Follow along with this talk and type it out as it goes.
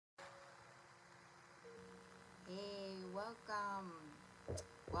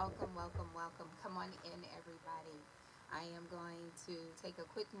Welcome, welcome, welcome. Come on in, everybody. I am going to take a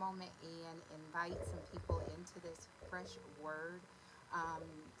quick moment and invite some people into this fresh word. Um,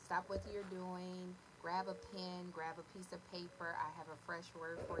 Stop what you're doing, grab a pen, grab a piece of paper. I have a fresh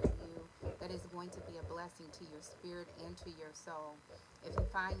word for you that is going to be a blessing to your spirit and to your soul. If you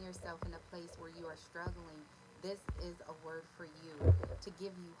find yourself in a place where you are struggling, this is a word for you to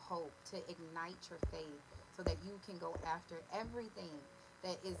give you hope, to ignite your faith so that you can go after everything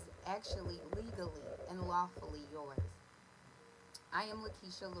that is actually legally and lawfully yours. I am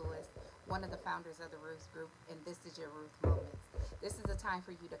Lakeisha Lewis, one of the founders of the Ruth Group, and this is your Ruth Moments. This is a time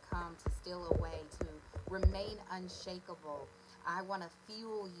for you to come, to steal away, to remain unshakable. I want to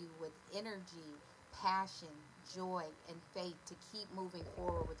fuel you with energy, passion, joy, and faith to keep moving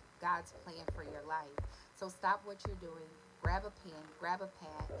forward with God's plan for your life. So stop what you're doing, grab a pen, grab a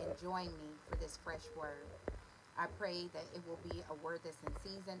pad, and join me for this fresh word. I pray that it will be a word that's in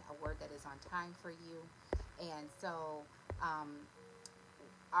season, a word that is on time for you. And so, um,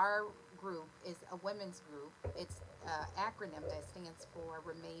 our group is a women's group. It's an acronym that stands for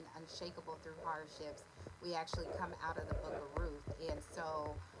Remain Unshakable Through Hardships. We actually come out of the book of Ruth. And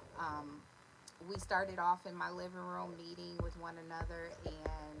so, um, we started off in my living room meeting with one another,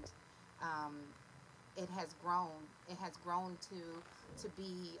 and um, it has grown. It has grown to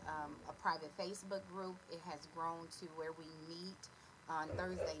be a private Facebook group. It has grown to where we meet on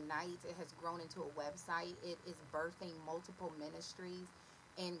Thursday nights. It has grown into a website. It is birthing multiple ministries.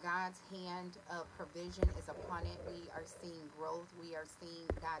 And God's hand of provision is upon it. We are seeing growth. We are seeing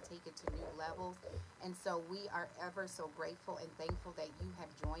God take it to new levels. And so we are ever so grateful and thankful that you have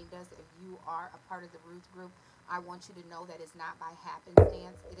joined us. If you are a part of the Ruth Group, I want you to know that it's not by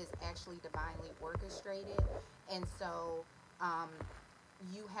happenstance. It is actually divinely orchestrated. And so um,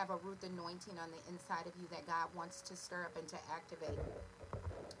 you have a Ruth anointing on the inside of you that God wants to stir up and to activate.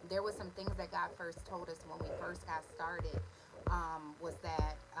 There was some things that God first told us when we first got started, was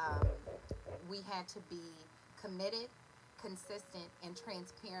that we had to be committed, consistent, and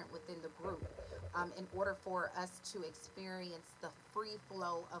transparent within the group in order for us to experience the free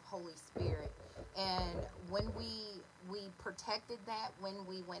flow of Holy Spirit. And when we protected that, when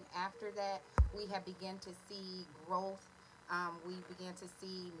we went after that, we have begun to see growth. We began to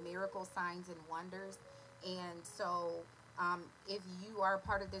see miracle signs and wonders. And so, if you are a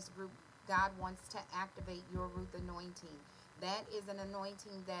part of this group, God wants to activate your Ruth anointing. That is an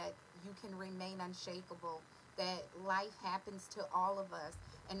anointing that you can remain unshakable, that life happens to all of us.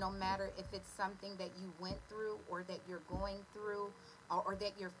 And no matter if it's something that you went through or that you're going through or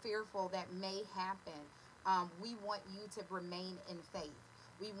that you're fearful that may happen, we want you to remain in faith.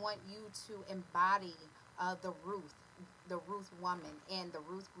 We want you to embody the Ruth woman, and the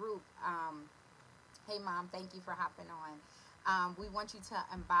Ruth group. Hey, Mom, thank you for hopping on. We want you to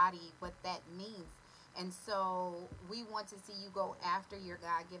embody what that means. And so we want to see you go after your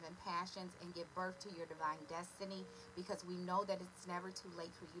God given passions and give birth to your divine destiny, because we know that it's never too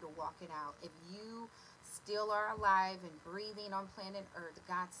late for you to walk it out. If you still are alive and breathing on planet Earth,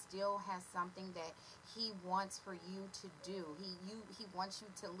 God still has something that He wants for you to do. He wants you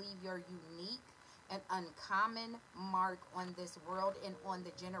to leave your unique an uncommon mark on this world and on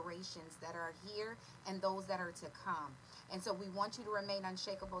the generations that are here and those that are to come. And so we want you to remain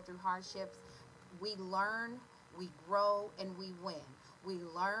unshakable through hardships. We learn, we grow, and we win. We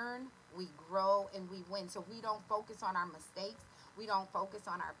learn, we grow, and we win. So we don't focus on our mistakes. We don't focus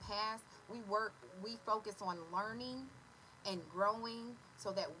on our past. We focus on learning and growing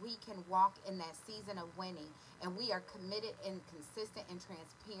so that we can walk in that season of winning. And we are committed and consistent and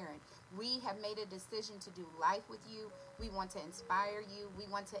transparent. We have made a decision to do life with you. We want to inspire you.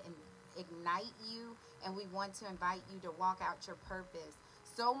 We want to ignite you. And we want to invite you to walk out your purpose.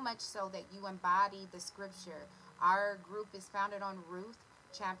 So much so that you embody the scripture. Our group is founded on Ruth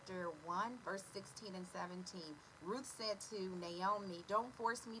chapter 1, verse 16 and 17. Ruth said to Naomi, "Don't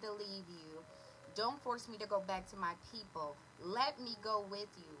force me to leave you. Don't force me to go back to my people. Let me go with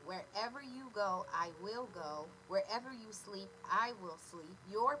you. Wherever you go, I will go. Wherever you sleep, I will sleep.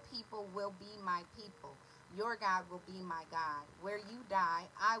 Your people will be my people. Your God will be my God. Where you die,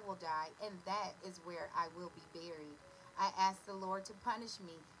 I will die, and that is where I will be buried. I ask the Lord to punish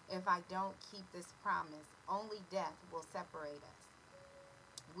me if I don't keep this promise. Only death will separate us."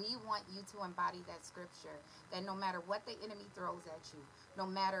 We want you to embody that scripture, that no matter what the enemy throws at you, no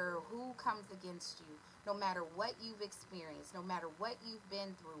matter who comes against you, no matter what you've experienced, no matter what you've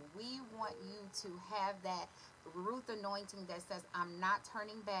been through, we want you to have that Ruth anointing that says, "I'm not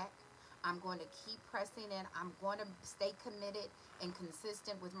turning back. I'm going to keep pressing in. I'm going to stay committed and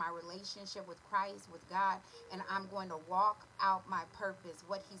consistent with my relationship with Christ, with God, and I'm going to walk out my purpose,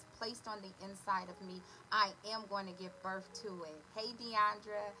 what He's placed on the inside of me. I am going to give birth to it. Hey,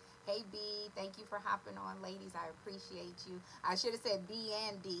 Deandra. Hey, B. Thank you for hopping on, ladies. I appreciate you. I should have said B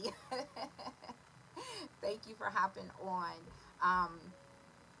and D. Thank you for hopping on. Um,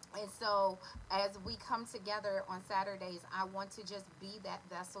 and so, as we come together on Saturdays, I want to just be that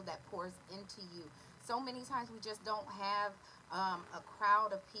vessel that pours into you. So many times we just don't have a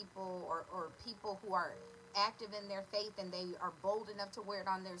crowd of people, or people who are active in their faith, and they are bold enough to wear it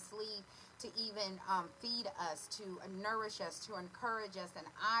on their sleeve to even feed us, to nourish us, to encourage us. And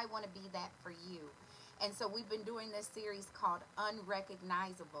I want to be that for you. And so we've been doing this series called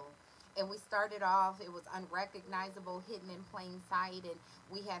Unrecognizable. And we started off, it was unrecognizable, hidden in plain sight. And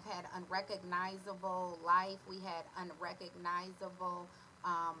we have had unrecognizable life. We had unrecognizable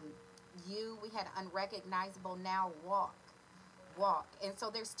you. We had unrecognizable now walk. And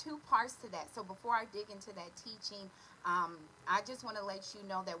so there's two parts to that. So before I dig into that teaching, I just want to let you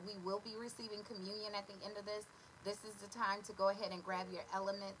know that we will be receiving communion at the end of this. This is the time to go ahead and grab your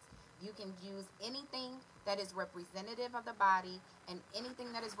elements. You can use anything that is representative of the body and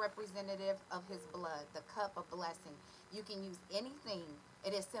anything that is representative of His blood, the cup of blessing. You can use anything.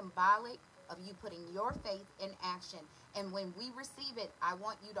 It is symbolic of you putting your faith in action. And when we receive it, I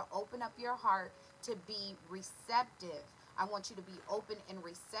want you to open up your heart to be receptive. I want you to be open and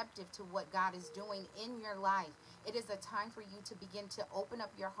receptive to what God is doing in your life. It is a time for you to begin to open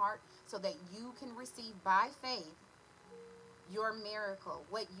up your heart so that you can receive by faith your miracle,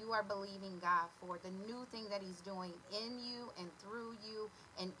 what you are believing God for, the new thing that He's doing in you and through you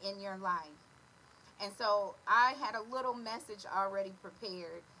and in your life. And so I had a little message already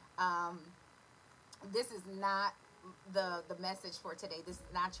prepared. This is not the message for today. This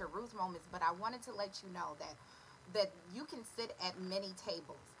is not your Ruth moments, but I wanted to let you know that you can sit at many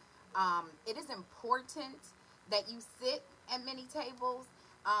tables. It is important that you sit at many tables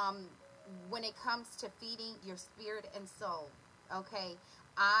when it comes to feeding your spirit and soul. Okay,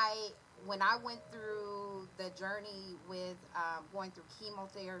 when I went through the journey with going through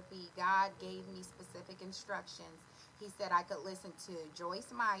chemotherapy, God gave me specific instructions. He said I could listen to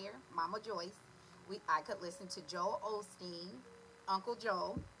Joyce Meyer, Mama Joyce. I could listen to Joel Osteen, Uncle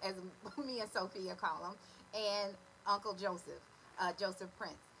Joel, as me and Sophia call him, and Uncle Joseph, Joseph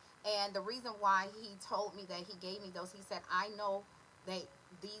Prince. And the reason why he told me that, he gave me those, he said, I know that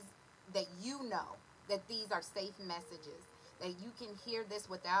you know that these are safe messages, that you can hear this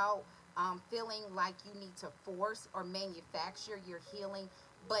without feeling like you need to force or manufacture your healing,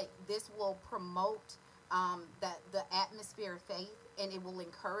 but this will promote the atmosphere of faith, and it will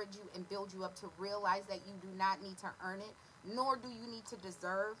encourage you and build you up to realize that you do not need to earn it, nor do you need to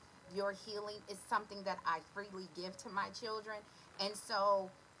deserve your healing. Is something that I freely give to my children. And so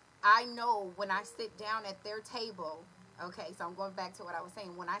I know when I sit down at their table, okay, so I'm going back to what I was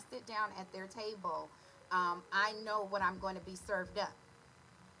saying. When I sit down at their table, I know what I'm going to be served up.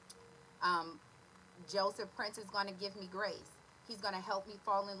 Joseph Prince is going to give me grace. He's going to help me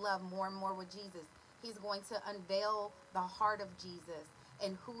fall in love more and more with Jesus. He's going to unveil the heart of Jesus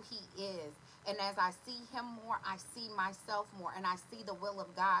and who He is. And as I see Him more, I see myself more, and I see the will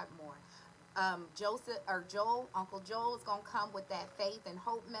of God more. Uncle Joel is going to come with that faith and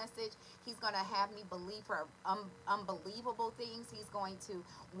hope message. He's going to have me believe for unbelievable things. He's going to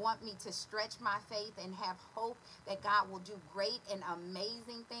want me to stretch my faith and have hope that God will do great and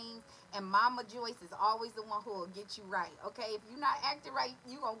amazing things. And Mama Joyce is always the one who will get you right. Okay, if you're not acting right,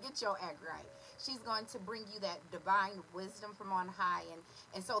 you're going to get your act right. She's going to bring you that divine wisdom from on high.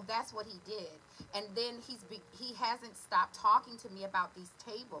 And so that's what he did. And then he hasn't stopped talking to me about these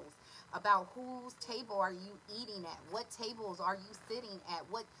tables, about whose table are you eating at? What tables are you sitting at?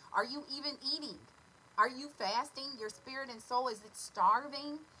 What are you even eating? Are you fasting? Your spirit and soul, is it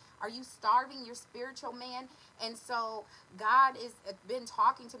starving? Are you starving your spiritual man? And so God has been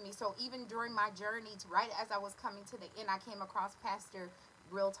talking to me. So even during my journey, right as I was coming to the end, I came across Pastor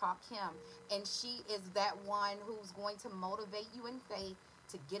Real Talk Kim. And she is that one who's going to motivate you in faith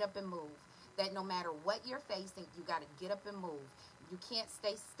to get up and move. That no matter what you're facing, you got to get up and move. You can't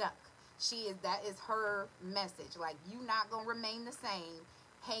stay stuck. That is her message. Like, you're not going to remain the same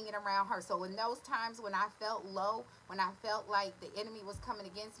hanging around her. So in those times when I felt low, when I felt like the enemy was coming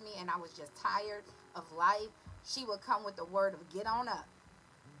against me and I was just tired of life, she would come with the word of get on up,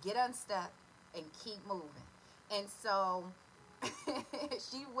 get unstuck, and keep moving. And so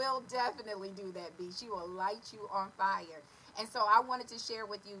she will definitely do that, B. She will light you on fire. And so I wanted to share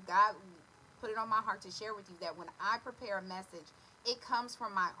with you, God put it on my heart to share with you that when I prepare a message, It comes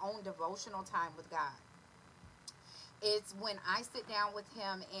from my own devotional time with God. It's when I sit down with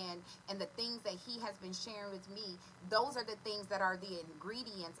him, and the things that he has been sharing with me, those are the things that are the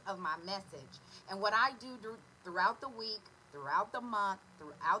ingredients of my message. And what I do throughout the week, throughout the month,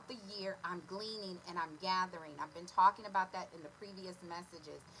 throughout the year, I'm gleaning and I'm gathering. I've been talking about that in the previous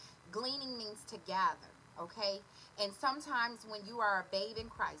messages. Gleaning means to gather, okay? And sometimes when you are a babe in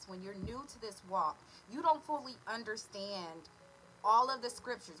Christ, when you're new to this walk, you don't fully understand all of the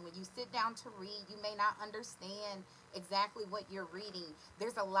scriptures. When you sit down to read, you may not understand exactly what you're reading.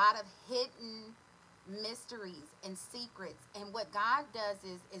 There's a lot of hidden mysteries and secrets. And what God does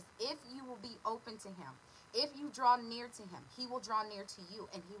is if you will be open to him, if you draw near to him, he will draw near to you,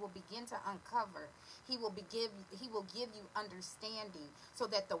 and he will begin to uncover. He will give you understanding, so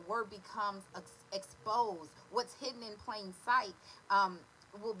that the word becomes exposed. What's hidden in plain sight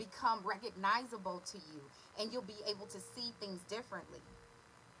will become recognizable to you, and you'll be able to see things differently.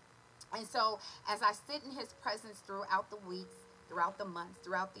 And so as I sit in his presence throughout the weeks, throughout the months,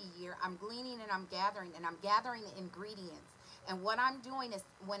 throughout the year, I'm gleaning and I'm gathering the ingredients. And what I'm doing is,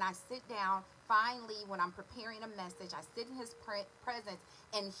 when I sit down, finally, when I'm preparing a message, I sit in his presence,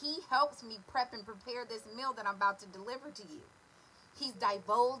 and he helps me prep and prepare this meal that I'm about to deliver to you. He's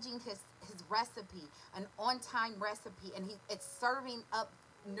divulging his recipe, an on-time recipe, and it's serving up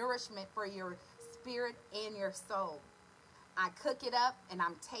nourishment for your spirit and your soul. I cook it up, and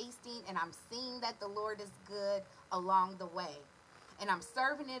I'm tasting, and I'm seeing that the Lord is good along the way. And I'm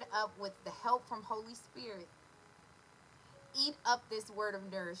serving it up with the help from Holy Spirit. Eat up this word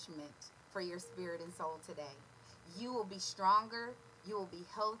of nourishment for your spirit and soul today. You will be stronger, you will be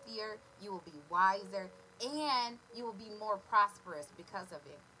healthier, you will be wiser, and you will be more prosperous because of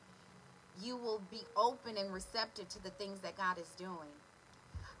it. You will be open and receptive to the things that God is doing.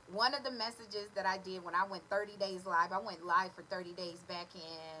 One of the messages that I did when I went 30 days live, I went live for 30 days back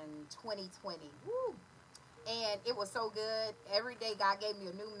in 2020. Woo! And it was so good. Every day God gave me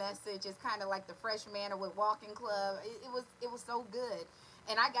a new message. It's kind of like the Fresh Manna with Walking Club. It was so good.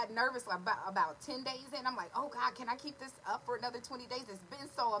 And I got nervous about 10 days in. I'm like, oh God, can I keep this up for another 20 days? It's been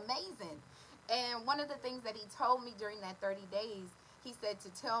so amazing. And one of the things that he told me during that 30 days, he said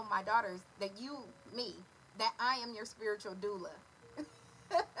to tell my daughters that that I am your spiritual doula.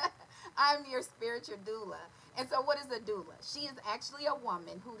 I'm your spiritual doula. And so what is a doula? She is actually a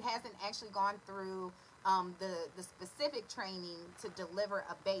woman who hasn't actually gone through the specific training to deliver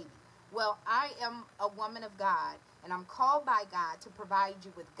a baby. Well, I am a woman of God, and I'm called by God to provide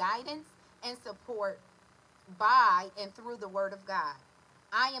you with guidance and support by and through the Word of God.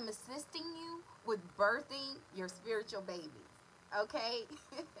 I am assisting you with birthing your spiritual babies. Okay?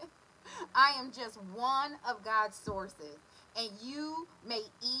 I am just one of God's sources, and you may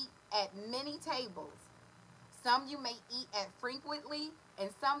eat at many tables. Some you may eat at frequently, and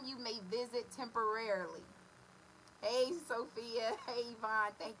some you may visit temporarily. Hey, Sophia. Hey,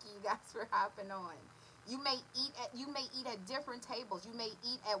 Yvonne. Thank you guys for hopping on. You may eat at different tables. You may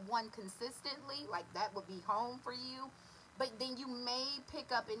eat at one consistently, like that would be home for you. But then you may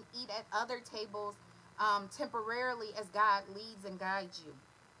pick up and eat at other tables temporarily as God leads and guides you.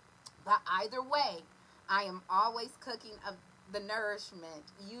 But either way, I am always cooking up the nourishment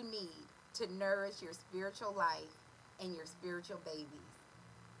you need to nourish your spiritual life and your spiritual babies.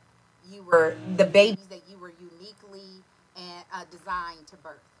 You were the babies that you were uniquely and designed to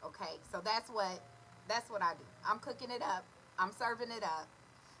birth. Okay, so that's what I do. I'm cooking it up. I'm serving it up.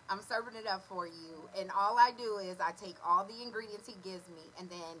 I'm serving it up for you. And all I do is I take all the ingredients he gives me, and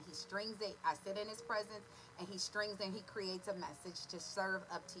then he strings it. I sit in his presence, and he strings and he creates a message to serve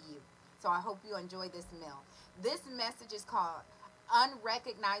up to you. So I hope you enjoy this meal. This message is called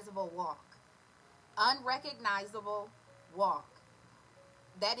Unrecognizable Walk. Unrecognizable Walk.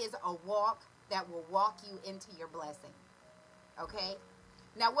 That is a walk that will walk you into your blessing. Okay?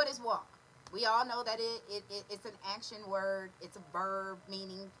 Now, what is walk? We all know that it's an action word. It's a verb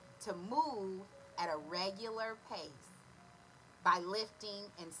meaning to move at a regular pace by lifting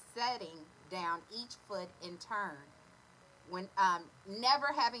and setting down each foot in turn, when never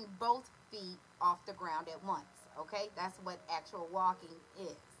having both feet off the ground at once. Okay, that's what actual walking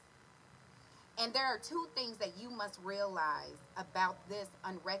is. And there are two things that you must realize about this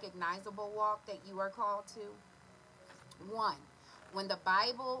unrecognizable walk that you are called to. One, when the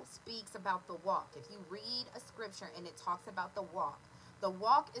Bible speaks about the walk, if you read a scripture and it talks about the walk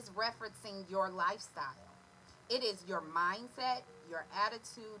is referencing your lifestyle. It is your mindset, your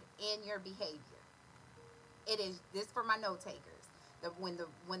attitude, and your behavior. It is this for my note takers.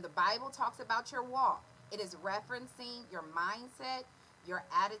 When the Bible talks about your walk, it is referencing your mindset, your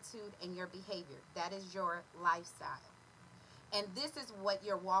attitude, and your behavior. That is your lifestyle. And this is what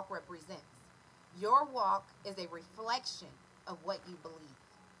your walk represents. Your walk is a reflection of what you believe.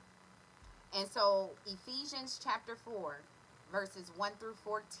 And so Ephesians chapter 4, verses 1 through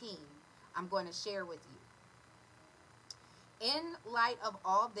 14, I'm going to share with you. In light of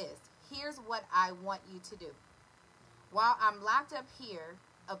all this, here's what I want you to do. While I'm locked up here,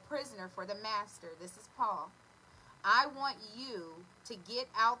 a prisoner for the master, this is Paul, I want you to get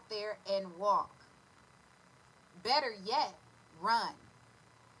out there and walk. Better yet, run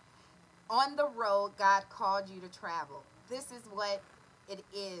on the road God called you to travel. This is what it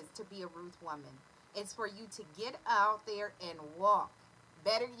is to be a Ruth woman. It's for you to get out there and walk.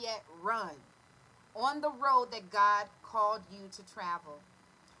 Better yet, run on the road that God called you to travel.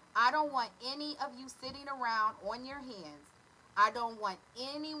 I don't want any of you sitting around on your hands. I don't want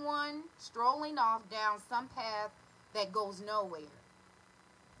anyone strolling off down some path that goes nowhere.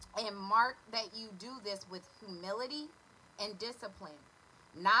 And mark that you do this with humility and discipline,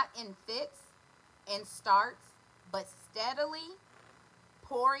 not in fits and starts, but steadily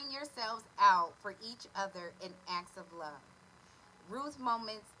pouring yourselves out for each other in acts of love. Ruth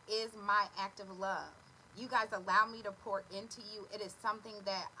Moments is my act of love. You guys allow me to pour into you. It is something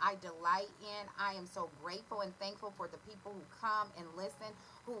that I delight in. I am so grateful and thankful for the people who come and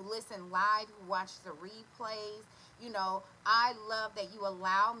who listen live, who watch the replays. You know, I love that you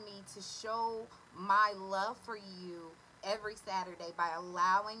allow me to show my love for you every Saturday by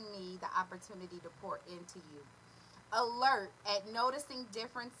allowing me the opportunity to pour into you. Alert at noticing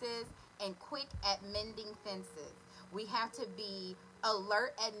differences and quick at mending fences. We have to be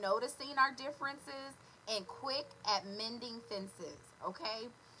alert at noticing our differences and quick at mending fences, okay?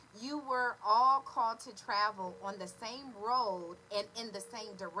 You were all called to travel on the same road and in the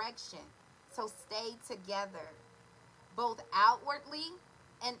same direction. So stay together, both outwardly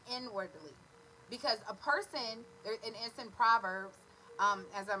and inwardly. Because a person, and it's in Proverbs,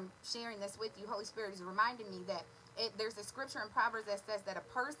 as I'm sharing this with you, Holy Spirit is reminding me that there's a scripture in Proverbs that says that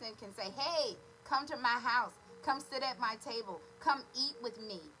a person can say, hey, come to my house, come sit at my table, come eat with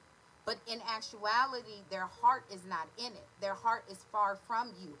me. But in actuality, their heart is not in it. Their heart is far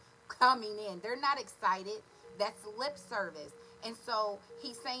from you coming in. They're not excited. That's lip service. And so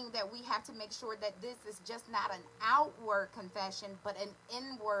he's saying that we have to make sure that this is just not an outward confession, but an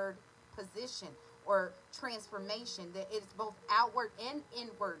inward position or transformation, that it's both outward and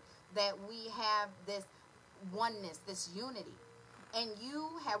inward, that we have this oneness, this unity. And you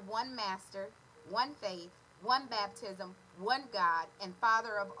have one master, one faith, one baptism, one God and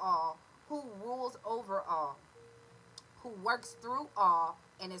Father of all, who rules over all, who works through all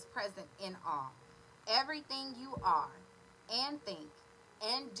and is present in all. Everything you are and think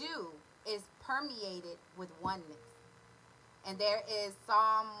and do is permeated with oneness. And there is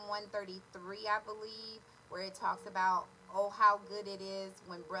Psalm 133, I believe, where it talks about, oh, how good it is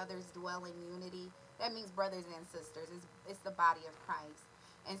when brothers dwell in unity. That means brothers and sisters. It's the body of Christ.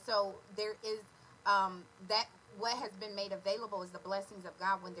 And so there is that what has been made available is the blessings of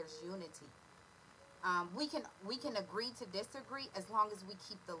God when there's unity. We can agree to disagree as long as we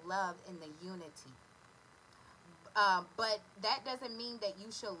keep the love and the unity. But that doesn't mean that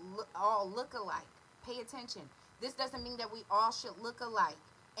you should all look alike. Pay attention. This doesn't mean that we all should look alike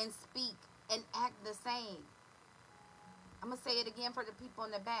and speak and act the same. I'm going to say it again for the people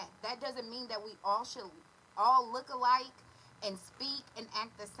in the back. That doesn't mean that we all should all look alike and speak and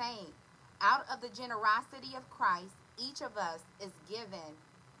act the same. Out of the generosity of Christ, each of us is given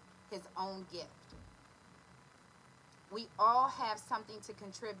his own gift. We all have something to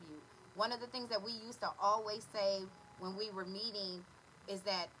contribute. One of the things that we used to always say when we were meeting is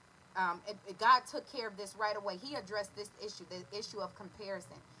that God took care of this right away. He addressed this issue, the issue of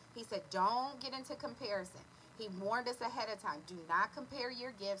comparison. He said, don't get into comparison. He warned us ahead of time. Do not compare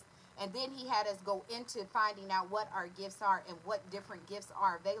your gifts. And then he had us go into finding out what our gifts are and what different gifts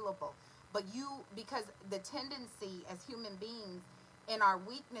are available. But because the tendency as human beings in our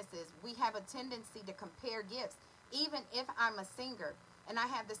weaknesses, we have a tendency to compare gifts. Even if I'm a singer and I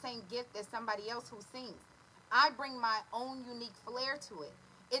have the same gift as somebody else who sings, I bring my own unique flair to it.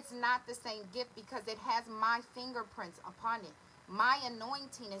 It's not the same gift because it has my fingerprints upon it. My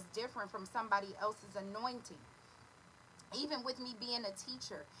anointing is different from somebody else's anointing. Even with me being a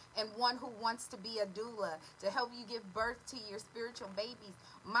teacher and one who wants to be a doula to help you give birth to your spiritual babies,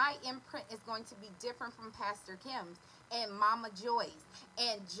 my imprint is going to be different from Pastor Kim's. and Mama Joyce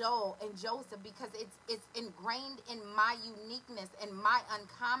and Joel and Joseph, because it's ingrained in my uniqueness and my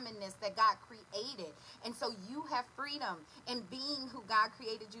uncommonness that God created. And so you have freedom in being who God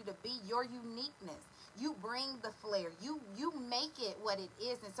created you to be, your uniqueness. You bring the flair. You make it what it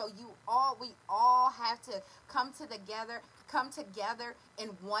is. And so we all have to come together in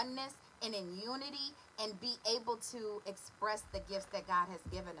oneness and in unity, and be able to express the gifts that God has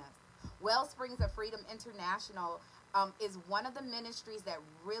given us. Wellsprings of Freedom International is one of the ministries that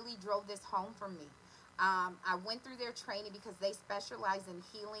really drove this home for me. I went through their training because they specialize in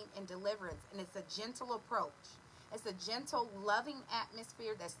healing and deliverance, and it's a gentle approach. It's a gentle, loving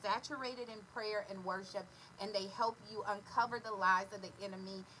atmosphere that's saturated in prayer and worship, and they help you uncover the lies of the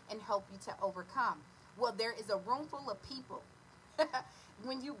enemy and help you to overcome. Well, there is a room full of people.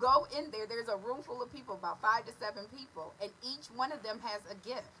 When you go in there, there's a room full of people, about 5 to 7 people, and each one of them has a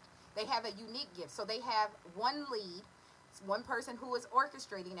gift. They have a unique gift. So they have one lead, one person who is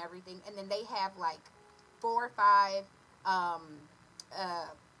orchestrating everything, and then they have like 4 or 5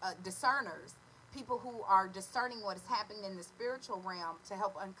 discerners, people who are discerning what is happening in the spiritual realm to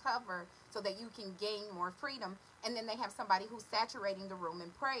help uncover so that you can gain more freedom. And then they have somebody who's saturating the room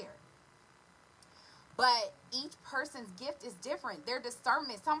in prayer. But each person's gift is different. Their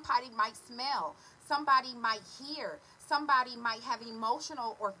discernment, somebody might smell, somebody might hear, somebody might have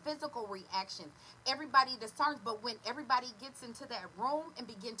emotional or physical reactions. Everybody discerns, but when everybody gets into that room and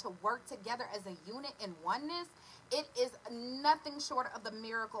begin to work together as a unit in oneness, it is nothing short of the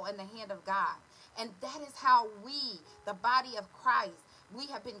miracle in the hand of God. And that is how we, the body of Christ, we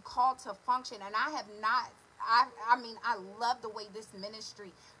have been called to function. And I love the way this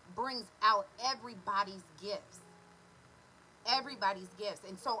ministry brings out everybody's gifts. Everybody's gifts.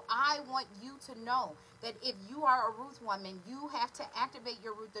 And so I want you to know that if you are a Ruth woman, you have to activate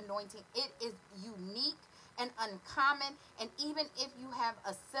your Ruth anointing. It is unique and uncommon. And even if you have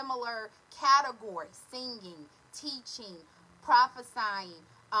a similar category, singing, teaching, prophesying,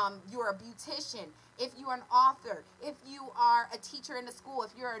 you're a beautician, if you're an author, if you are a teacher in a school,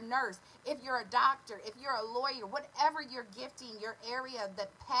 if you're a nurse, if you're a doctor, if you're a lawyer, whatever your gifting, your area, the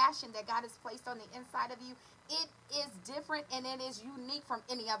passion that God has placed on the inside of you, it is different and it is unique from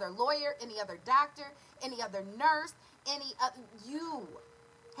any other lawyer, any other doctor, any other nurse, you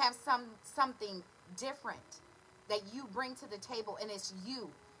have something different that you bring to the table, and it's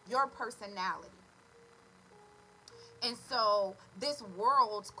your personality. And so this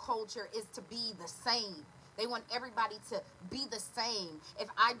world's culture is to be the same. They want everybody to be the same. If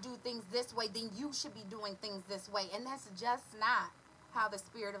I do things this way, then you should be doing things this way. And that's just not how the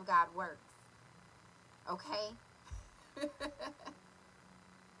Spirit of God works. Okay?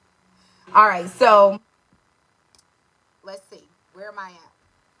 All right, so let's see. Where am I at?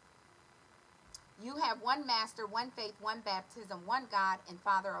 You have one master, one faith, one baptism, one God and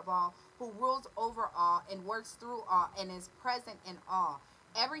Father of all, who rules over all and works through all and is present in all.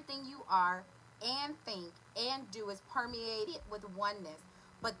 Everything you are and think and do is permeated with oneness.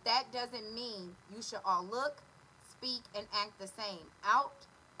 But that doesn't mean you should all look, speak, and act the same. Out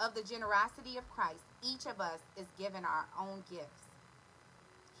of the generosity of Christ, each of us is given our own gifts.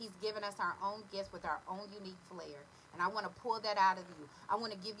 He's given us our own gifts with our own unique flair. And I want to pull that out of you. I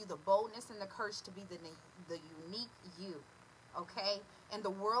want to give you the boldness and the courage to be the unique you, okay? And the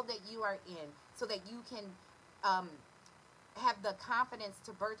world that you are in, so that you can have the confidence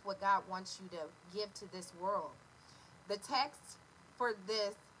to birth what God wants you to give to this world. The text for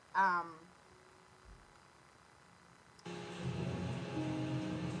this,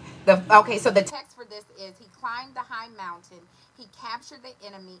 so the text for this is, he climbed the high mountain, he captured the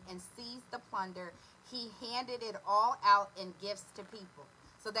enemy and seized the plunder. He handed it all out in gifts to people.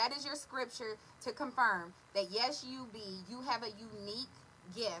 So that is your scripture to confirm that yes, you have a unique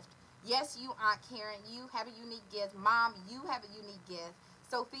gift. Yes, you, Aunt Karen, you have a unique gift. Mom, you have a unique gift.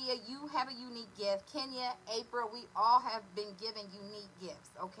 Sophia, you have a unique gift. Kenya, April, we all have been given unique gifts,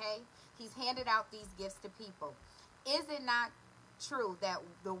 okay? He's handed out these gifts to people. Is it not true that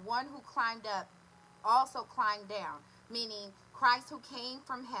the one who climbed up also climbed down? Meaning Christ, who came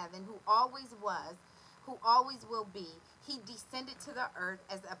from heaven, who always was, who always will be, he descended to the earth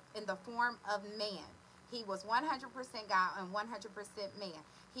in the form of man. He was 100% God and 100% man.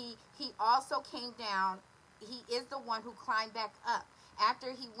 He also came down. He is the one who climbed back up.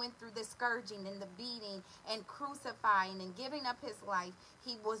 After he went through the scourging and the beating and crucifying and giving up his life,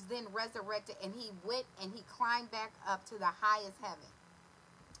 he was then resurrected, and he went and he climbed back up to the highest heaven.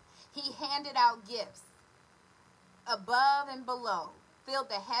 He handed out gifts above and below, filled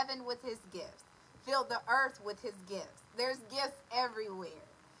the heaven with his gifts, filled the earth with his gifts. There's gifts everywhere.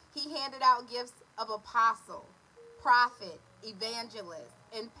 He handed out gifts of apostle, prophet, evangelist,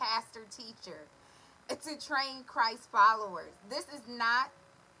 and pastor teacher to train Christ followers. This is not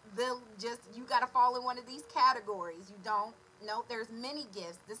the just you got to fall in one of these categories. You don't. No, there's many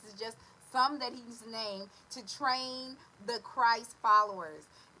gifts. This is just some that he's named to train the Christ followers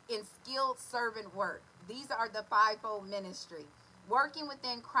in skilled servant work. These are the fivefold ministry. Working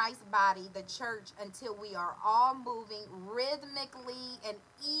within Christ's body, the church, until we are all moving rhythmically and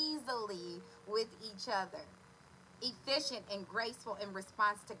easily with each other. Efficient and graceful in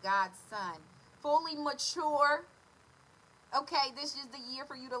response to God's Son. Fully mature. Okay, this is the year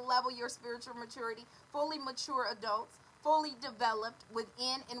for you to level your spiritual maturity. Fully mature adults, fully developed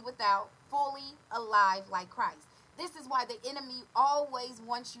within and without, fully alive like Christ. This is why the enemy always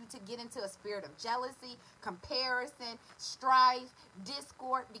wants you to get into a spirit of jealousy, comparison, strife,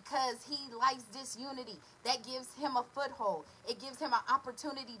 discord, because he likes disunity. That gives him a foothold. It gives him an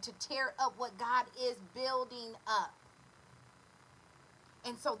opportunity to tear up what God is building up.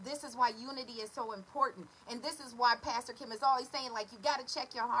 And so this is why unity is so important. And this is why Pastor Kim is always saying, like, you got to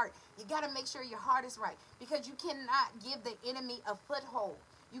check your heart. You got to make sure your heart is right. Because you cannot give the enemy a foothold.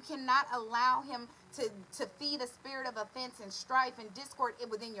 You cannot allow him to feed a spirit of offense and strife and discord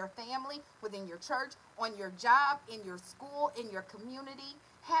within your family, within your church, on your job, in your school, in your community.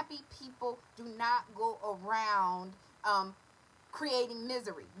 Happy people do not go around creating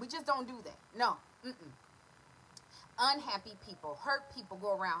misery. We just don't do that. No. Unhappy people, hurt people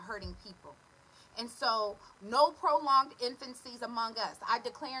go around hurting people. And so, no prolonged infancies among us. I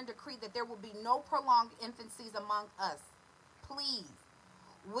declare and decree that there will be no prolonged infancies among us. Please.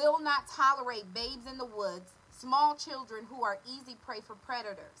 Will not tolerate babes in the woods, small children who are easy prey for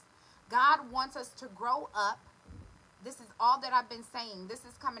predators. God wants us to grow up. This is all that I've been saying. This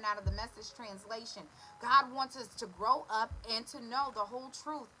is coming out of the Message translation. God wants us to grow up and to know the whole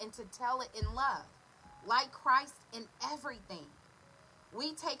truth and to tell it in love. Like Christ in everything.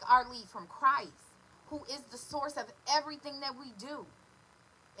 We take our lead from Christ, who is the source of everything that we do.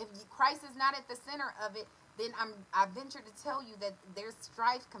 If Christ is not at the center of it, then I venture to tell you that there's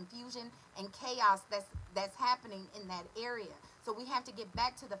strife, confusion, and chaos that's happening in that area. So we have to get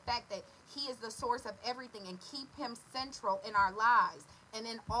back to the fact that he is the source of everything and keep him central in our lives and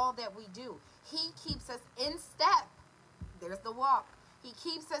in all that we do. He keeps us in step. There's the walk. He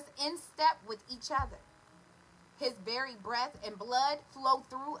keeps us in step with each other. His very breath and blood flow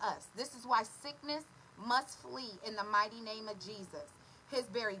through us. This is why sickness must flee in the mighty name of Jesus. His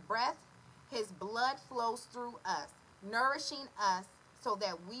very breath, his blood flows through us, nourishing us so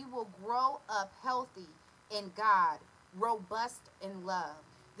that we will grow up healthy in God, robust in love.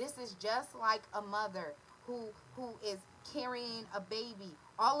 This is just like a mother who is carrying a baby.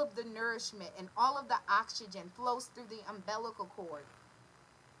 All of the nourishment and all of the oxygen flows through the umbilical cord.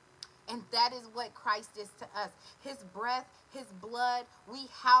 And that is what Christ is to us. His breath, his blood, we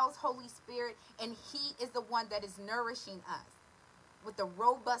house Holy Spirit, and he is the one that is nourishing us with the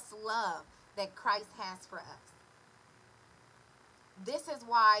robust love that Christ has for us. This is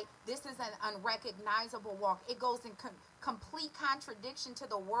why this is an unrecognizable walk. It goes in complete contradiction to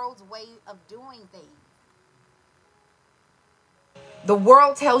the world's way of doing things. The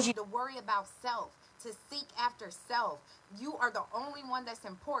world tells you to worry about self, to seek after self. You are the only one that's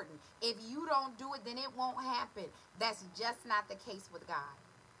important. If you don't do it, then it won't happen. That's just not the case with God.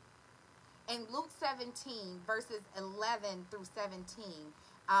 In Luke 17, verses 11 through 17,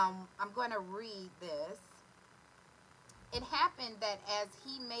 I'm going to read this. It happened that as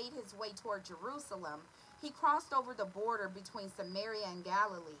he made his way toward Jerusalem, he crossed over the border between Samaria and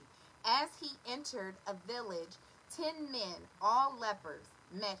Galilee. As he entered a village, 10 men, all lepers,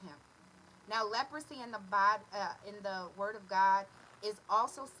 met him. Now, leprosy in the Word of God is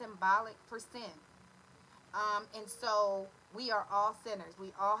also symbolic for sin. And so we are all sinners.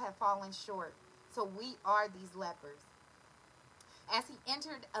 We all have fallen short. So we are these lepers. As he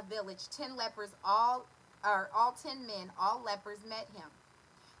entered a village, 10 lepers, all 10 men, all lepers, met him.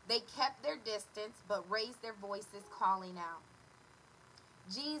 They kept their distance, but raised their voices, calling out,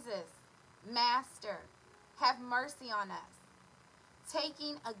 "Jesus, Master, have mercy on us."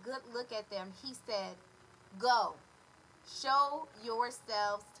 Taking a good look at them, he said, "Go, show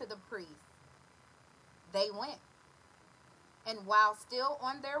yourselves to the priest." They went, and while still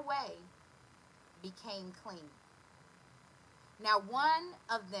on their way, became clean. Now one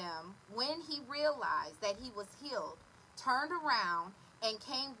of them, when he realized that he was healed, turned around and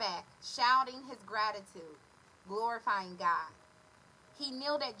came back, shouting his gratitude, glorifying God. He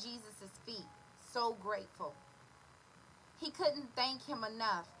kneeled at Jesus' feet, so grateful. He couldn't thank him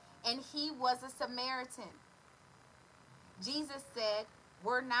enough, and he was a Samaritan. Jesus said,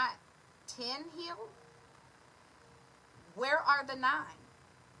 "Were not 10 healed? Where are the 9?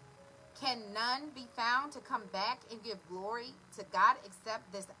 Can none be found to come back and give glory to God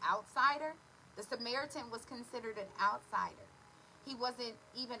except this outsider? The Samaritan was considered an outsider. He wasn't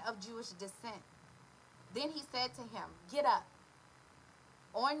even of Jewish descent. Then he said to him, "Get up.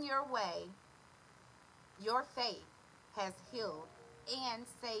 On your way, your faith has healed and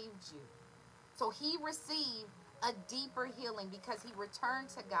saved you." So he received a deeper healing because he returned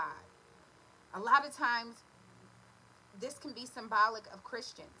to God. A lot of times, this can be symbolic of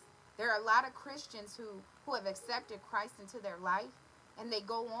Christians. There are a lot of Christians who have accepted Christ into their life, and they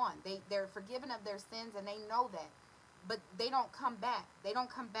go on. They're forgiven of their sins, and they know that. But they don't come back. They don't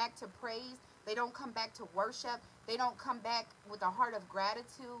come back to praise. They don't come back to worship. They don't come back with a heart of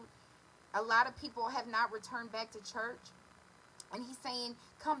gratitude. A lot of people have not returned back to church. And he's saying,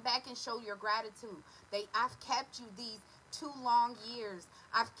 come back and show your gratitude. I've kept you these 2 long years.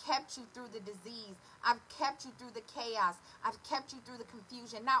 I've kept you through the disease. I've kept you through the chaos. I've kept you through the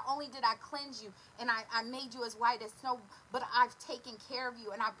confusion. Not only did I cleanse you and I made you as white as snow, but I've taken care of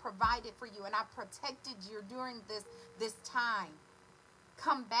you and I provided for you and I protected you during this time.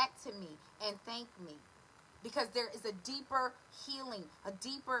 Come back to me and thank me. Because there is a deeper healing, a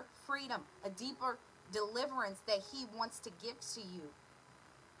deeper freedom, a deeper deliverance that he wants to give to you.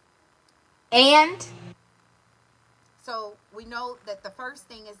 And so we know that the first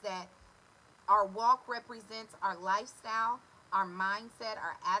thing is that our walk represents our lifestyle, our mindset,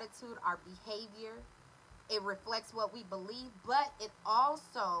 our attitude, our behavior. It reflects what we believe, but it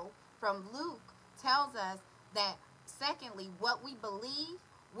also, from Luke, tells us that secondly, what we believe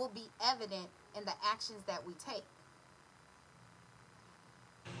will be evident in the actions that we take.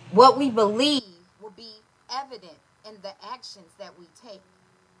 What we believe will be evident in the actions that we take.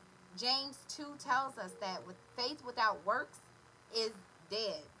 James 2 tells us that with faith without works is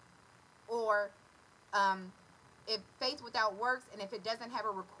dead. Or if faith without works, and if it doesn't have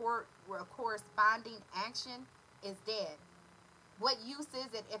a corresponding action, is dead. What use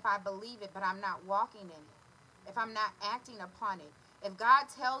is it if I believe it but I'm not walking in it? If I'm not acting upon it? If God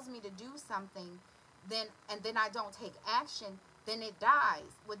tells me to do something, then I don't take action, then it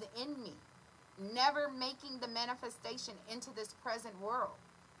dies within me, never making the manifestation into this present world.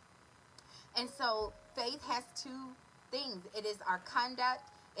 And so faith has 2 things. It is our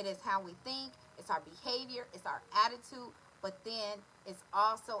conduct, it is how we think, it's our behavior, it's our attitude, but then it's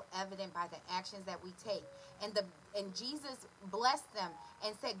also evident by the actions that we take. And Jesus blessed them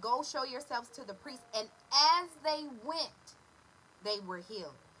and said, "Go show yourselves to the priest." And as they went, they were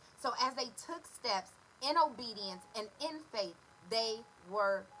healed. So as they took steps in obedience and in faith, they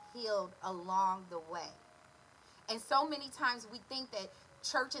were healed along the way. And so many times we think that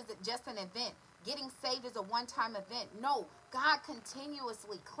church is just an event. Getting saved is a one-time event. No, God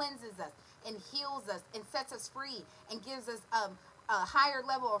continuously cleanses us and heals us and sets us free and gives us a higher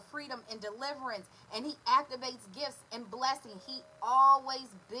level of freedom and deliverance. And he activates gifts and blessing. He always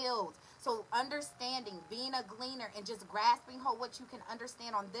builds. So understanding, being a gleaner, and just grasping hold what you can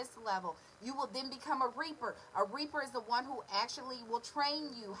understand on this level, you will then become a reaper. A reaper is the one who actually will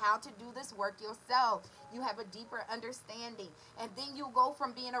train you how to do this work yourself. You have a deeper understanding. And then you'll go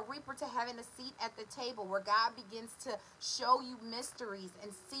from being a reaper to having a seat at the table where God begins to show you mysteries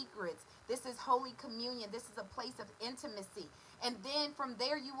and secrets. This is Holy Communion. This is a place of intimacy. And then from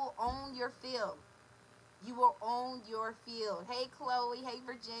there you will own your field. You will own your field. Hey, Chloe. Hey,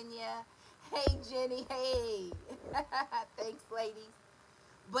 Virginia. Hey, Jenny. Hey. Thanks, ladies.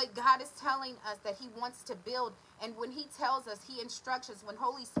 But God is telling us that he wants to build. And when he tells us, he instructs us. When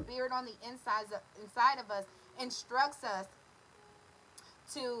Holy Spirit on the inside of us instructs us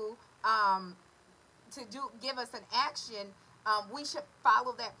to give us an action, we should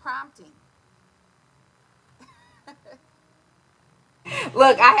follow that prompting.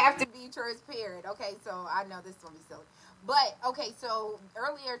 Look, I have to be transparent. Okay, so I know this is going to be silly. But, okay, so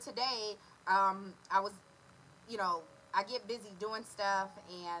earlier today, I was, I get busy doing stuff,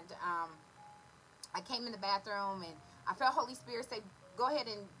 and I came in the bathroom, and I felt Holy Spirit say, go ahead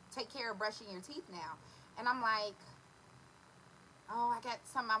and take care of brushing your teeth now. And I'm like, oh, I got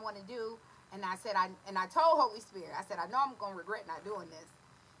something I want to do. And I told Holy Spirit, I said, I know I'm going to regret not doing this.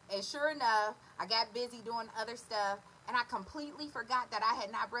 And sure enough, I got busy doing other stuff, and I completely forgot that I had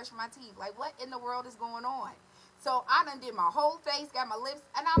not brushed my teeth. Like, what in the world is going on? So I done did my whole face, got my lips,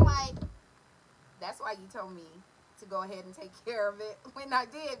 and I'm like, that's why you told me to go ahead and take care of it when I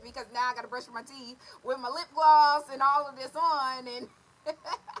did, because now I got to brush my teeth with my lip gloss and all of this on. And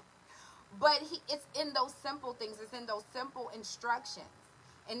but it's in those simple things. It's in those simple instructions.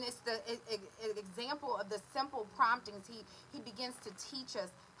 And it's an example of the simple promptings. He begins to teach us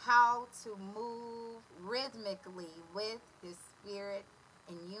how to move rhythmically with his spirit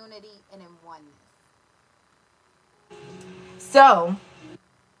in unity and in oneness. So,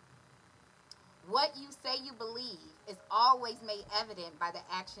 what you say you believe is always made evident by the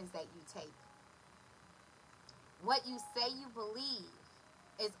actions that you take. What you say you believe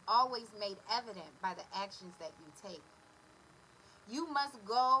is always made evident by the actions that you take. You must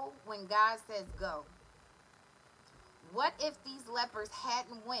go when God says go. What if these lepers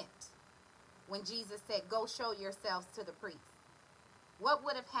hadn't went when Jesus said, go show yourselves to the priest? What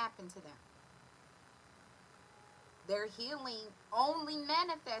would have happened to them? Their healing only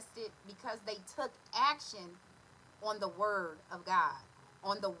manifested because they took action on the word of God,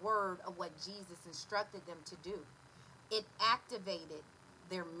 on the word of what Jesus instructed them to do. It activated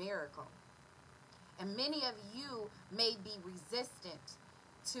their miracle. And many of you may be resistant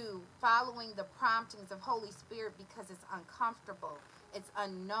to following the promptings of Holy Spirit because it's uncomfortable. It's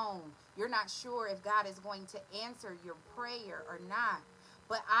unknown. You're not sure if God is going to answer your prayer or not.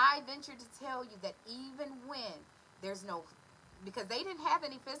 But I venture to tell you that even when there's no, because they didn't have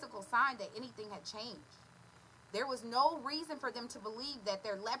any physical sign that anything had changed. There was no reason for them to believe that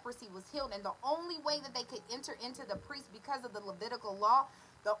their leprosy was healed. And the only way that they could enter into the priest because of the Levitical law,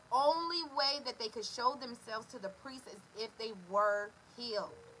 the only way that they could show themselves to the priest is if they were healed.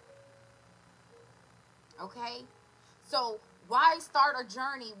 Okay? So why start a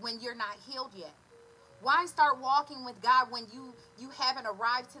journey when you're not healed yet? Why start walking with God when you haven't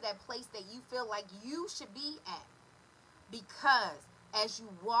arrived to that place that you feel like you should be at? Because as you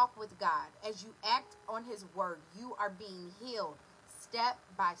walk with God, as you act on his word, you are being healed step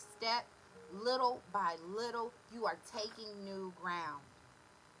by step, little by little. You are taking new ground.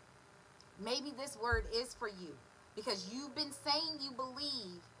 Maybe this word is for you because you've been saying you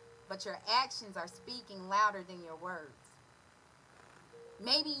believe, but your actions are speaking louder than your words.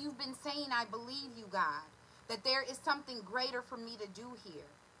 Maybe you've been saying, I believe you, God, that there is something greater for me to do here.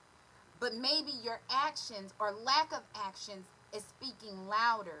 But maybe your actions or lack of actions is speaking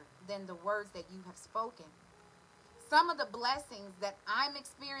louder than the words that you have spoken. Some of the blessings that I'm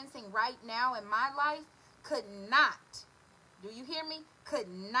experiencing right now in my life could not, do you hear me? Could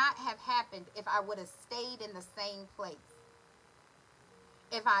not have happened if I would have stayed in the same place.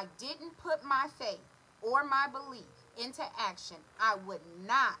 If I didn't put my faith or my belief into action, I would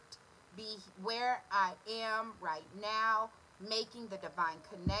not be where I am right now, making the divine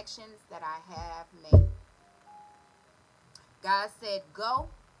connections that I have made. God said, go.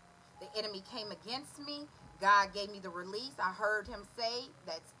 The enemy came against me. God gave me the release. I heard him say,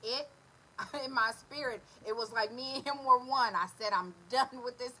 that's it. In my spirit, it was like me and him were one. I said, I'm done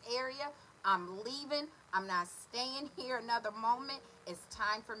with this area. I'm leaving. I'm not staying here another moment. It's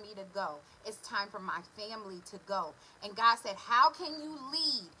time for me to go. It's time for my family to go. And God said, how can you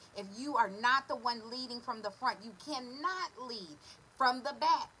lead if you are not the one leading from the front? You cannot lead from the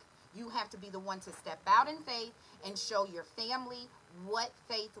back. You have to be the one to step out in faith and show your family what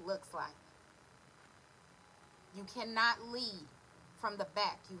faith looks like. You cannot lead from the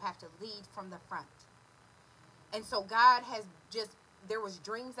back. You have to lead from the front. And so God has just, there was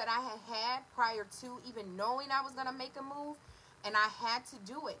dreams that I had prior to even knowing I was going to make a move. And I had to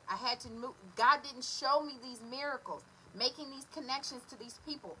do it. I had to move. God didn't show me these miracles, making these connections to these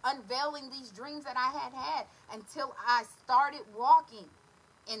people, unveiling these dreams that I had until I started walking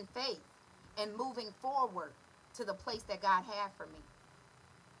in faith and moving forward to the place that God had for me.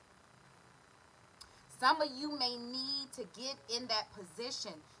 Some of you may need to get in that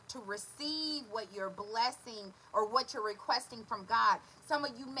position to receive what you're blessing or what you're requesting from God. Some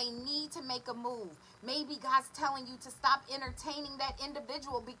of you may need to make a move. Maybe God's telling you to stop entertaining that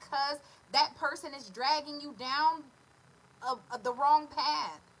individual because that person is dragging you down the wrong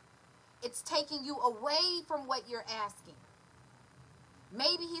path. It's taking you away from what you're asking.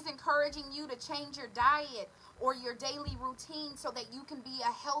 Maybe he's encouraging you to change your diet or your daily routine so that you can be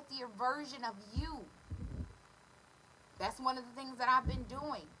a healthier version of you. That's one of the things that I've been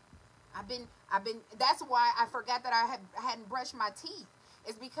doing. That's why I forgot that I hadn't brushed my teeth.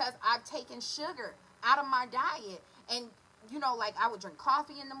 It's because I've taken sugar out of my diet. And, like I would drink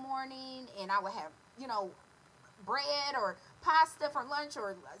coffee in the morning and I would have, bread or pasta for lunch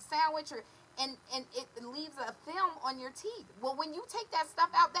or a sandwich and it leaves a film on your teeth. Well, when you take that stuff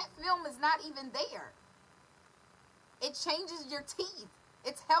out, that film is not even there. It changes your teeth.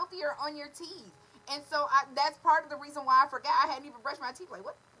 It's healthier on your teeth. And so that's part of the reason why I forgot I hadn't even brushed my teeth. Like,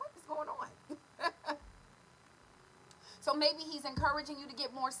 what is going on? So maybe he's encouraging you to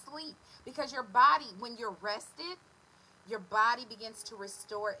get more sleep because your body, when you're rested, your body begins to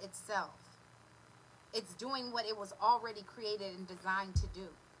restore itself. It's doing what it was already created and designed to do.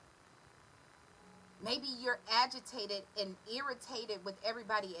 Maybe you're agitated and irritated with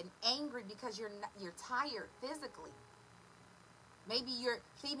everybody and angry because you're tired physically. Maybe you're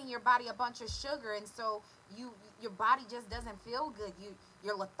feeding your body a bunch of sugar, and so your body just doesn't feel good.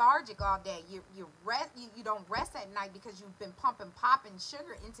 You're lethargic all day. You don't rest at night because you've been popping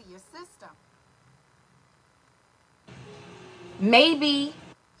sugar into your system. Maybe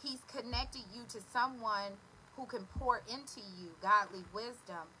he's connected you to someone who can pour into you godly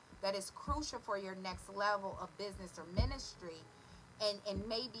wisdom that is crucial for your next level of business or ministry. And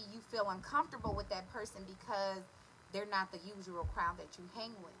maybe you feel uncomfortable with that person because they're not the usual crowd that you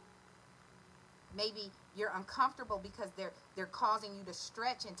hang with. Maybe you're uncomfortable because they're causing you to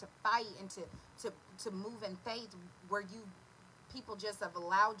stretch and to fight and to move in faith where people just have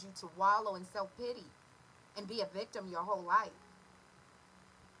allowed you to wallow in self-pity and be a victim your whole life.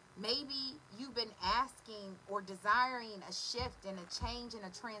 Maybe you've been asking or desiring a shift and a change and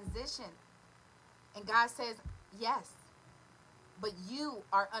a transition. And God says, yes. But you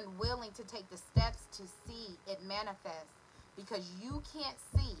are unwilling to take the steps to see it manifest because you can't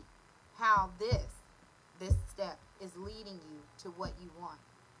see how this step is leading you to what you want.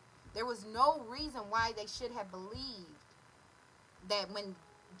 There was no reason why they should have believed that when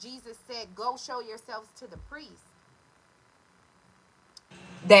Jesus said, go show yourselves to the priest,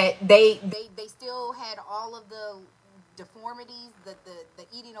 that they still had all of the deformities, the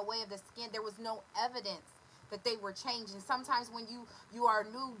eating away of the skin. There was no evidence that they were changing. Sometimes when you are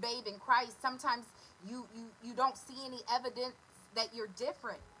a new babe in Christ, sometimes you don't see any evidence that you're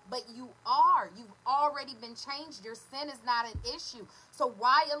different, but you are. You've already been changed. Your sin is not an issue. So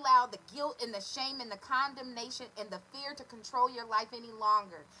why allow the guilt and the shame and the condemnation and the fear to control your life any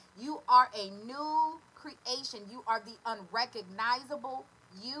longer? You are a new creation. You are the unrecognizable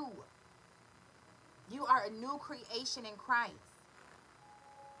you. You are a new creation in Christ.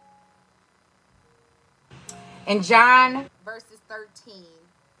 In John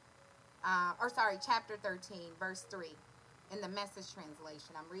chapter 13, verse 3, in the Message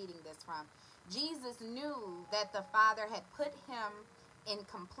translation, I'm reading this from. Jesus knew that the Father had put him in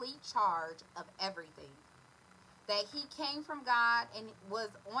complete charge of everything, that he came from God and was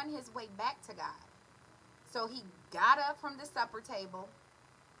on his way back to God. So he got up from the supper table,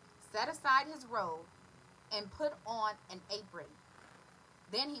 set aside his robe, and put on an apron.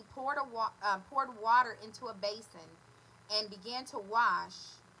 Then he poured water into a basin and began to wash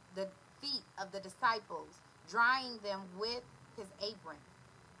the feet of the disciples, drying them with his apron.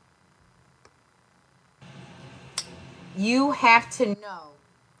 You have to know,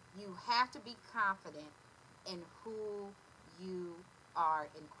 you have to be confident in who you are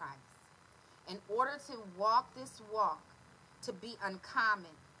in Christ. In order to walk this walk, to be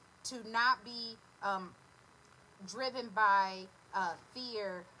uncommon, to not be driven by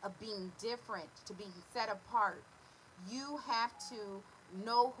fear of being different, to be set apart, you have to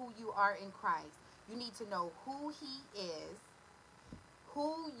know who you are in Christ. You need to know who he is,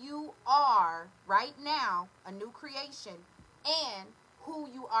 who you are right now, a new creation, and who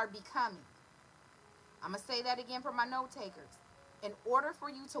you are becoming. I'm going to say that again for my note takers. In order for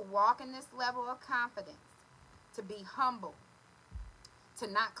you to walk in this level of confidence, to be humble, to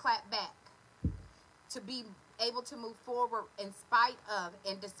not clap back, to be able to move forward in spite of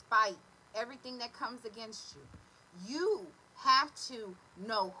and despite everything that comes against you, you have to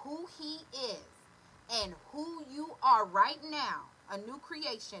know who he is and who you are right now, a new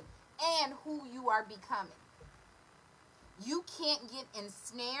creation, and who you are becoming. You can't get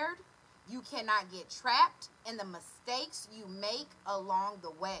ensnared. You cannot get trapped in the mistakes you make along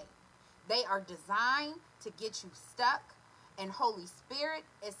the way. They are designed to get you stuck, and Holy Spirit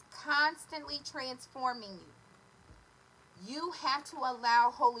is constantly transforming you. You have to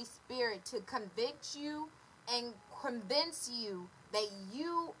allow Holy Spirit to convict you and convince you that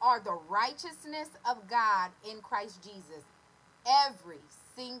you are the righteousness of God in Christ Jesus every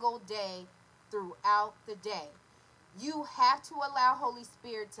single day throughout the day. You have to allow Holy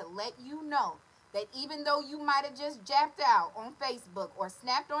Spirit to let you know that even though you might have just japped out on Facebook or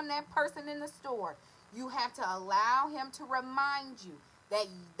snapped on that person in the store, you have to allow him to remind you that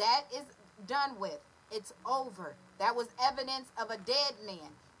that is done with. It's over. That was evidence of a dead man.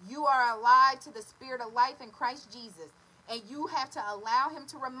 You are alive to the Spirit of life in Christ Jesus. And you have to allow him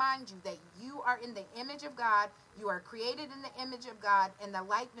to remind you that you are in the image of God, you are created in the image of God and the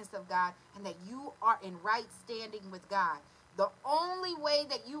likeness of God, and that you are in right standing with God. The only way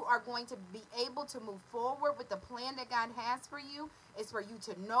that you are going to be able to move forward with the plan that God has for you is for you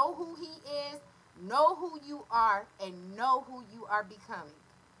to know who he is, Know who you are and know who you are becoming.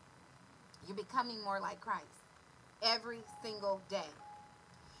 You're becoming more like Christ every single day.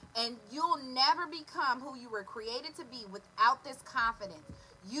 And you'll never become who you were created to be without this confidence.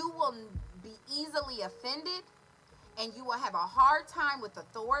 You will be easily offended, and you will have a hard time with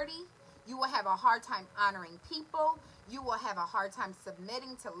authority. You will have a hard time honoring people. You will have a hard time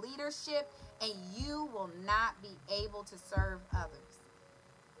submitting to leadership, and you will not be able to serve others.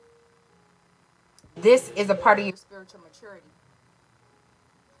 This is a part of your spiritual maturity.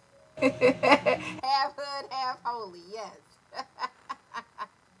 Half hood, half holy, yes.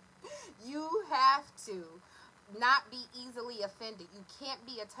 You have to not be easily offended. You can't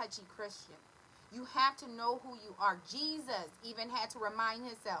be a touchy Christian. You have to know who you are. Jesus even had to remind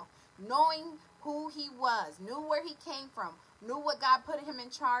himself, knowing who he was, knew where he came from, knew what God put him in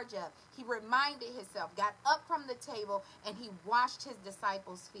charge of. He reminded himself, got up from the table, and he washed his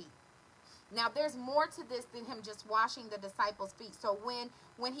disciples' feet. Now, there's more to this than him just washing the disciples' feet. So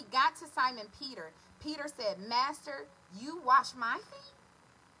when he got to Simon Peter, Peter said, Master, you wash my feet?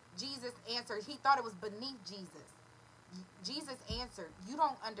 Jesus answered, he thought it was beneath Jesus. Jesus answered, you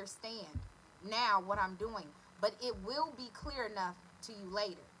don't understand now what I'm doing, but it will be clear enough to you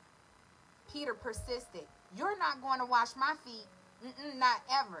later. Peter persisted, you're not going to wash my feet. Not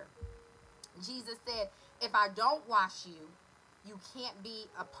ever. Jesus said, if I don't wash you, you can't be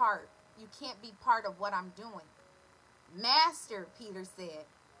a part. You can't be part of what I'm doing. Master, Peter said,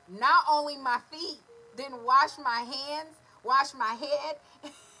 not only my feet, then wash my hands, wash my head,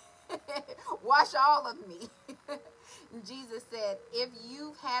 wash all of me. Jesus said, if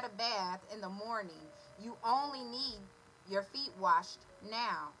you've had a bath in the morning, you only need your feet washed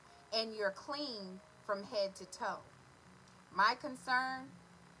now, and you're clean from head to toe. My concern,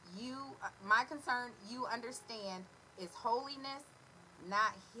 you understand, is holiness,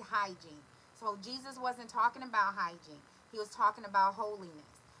 not hygiene. So Jesus wasn't talking about hygiene. He was talking about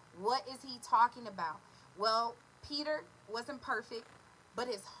holiness. What is he talking about? Well, Peter wasn't perfect, but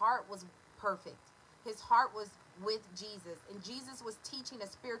his heart was perfect. His heart was with Jesus. And Jesus was teaching a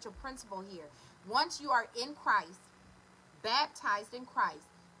spiritual principle here. Once you are in Christ, baptized in Christ,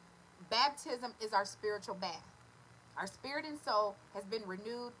 baptism is our spiritual bath. Our spirit and soul has been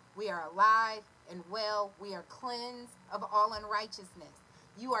renewed. We are alive and well. We are cleansed of all unrighteousness.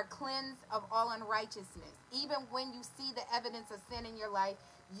 You are cleansed of all unrighteousness. Even when you see the evidence of sin in your life,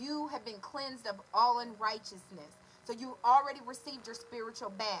 you have been cleansed of all unrighteousness. So you already received your spiritual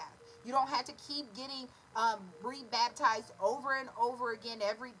bath. You don't have to keep getting re-baptized over and over again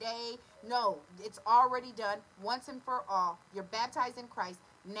every day. No, it's already done once and for all. You're baptized in Christ.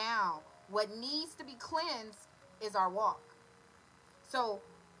 Now, what needs to be cleansed is our walk. So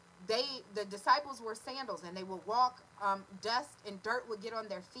the disciples wore sandals, and they would walk, dust and dirt would get on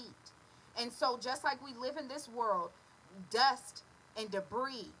their feet. And so just like we live in this world, dust and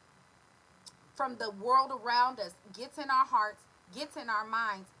debris from the world around us gets in our hearts, gets in our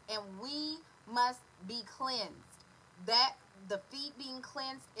minds, and we must be cleansed. That the feet being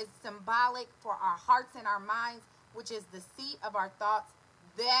cleansed is symbolic for our hearts and our minds, which is the seat of our thoughts.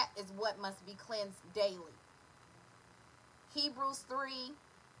 That is what must be cleansed daily. Hebrews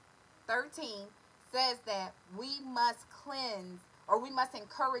 3:13 says that we must cleanse, or we must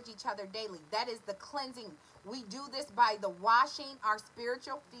encourage each other daily. That is the cleansing. We do this by the washing our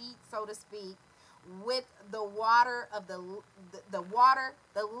spiritual feet, so to speak, with the water of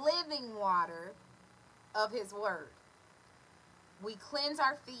the living water of his word. We cleanse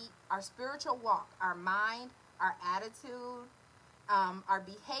our feet, our spiritual walk, our mind, our attitude, our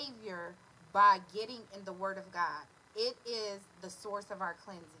behavior by getting in the word of God. It is the source of our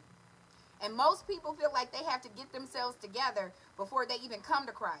cleansing. And most people feel like they have to get themselves together before they even come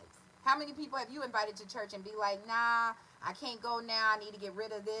to Christ. How many people have you invited to church and be like, nah, I can't go now. I need to get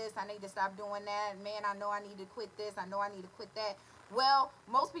rid of this. I need to stop doing that. Man, I know I need to quit this. I know I need to quit that. Well,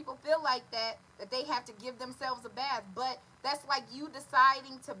 most people feel like that they have to give themselves a bath. But that's like you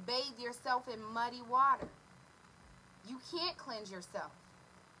deciding to bathe yourself in muddy water. You can't cleanse yourself.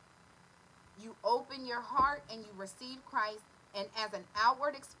 You open your heart and you receive Christ, and as an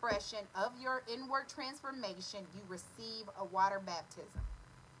outward expression of your inward transformation, you receive a water baptism.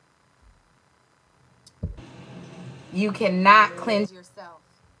 You cannot cleanse yourself.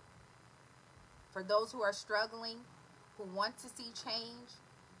 For those who are struggling, who want to see change,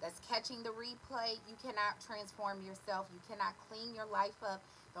 that's catching the replay, you cannot transform yourself. You cannot clean your life up.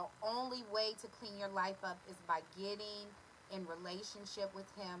 The only way to clean your life up is by getting in relationship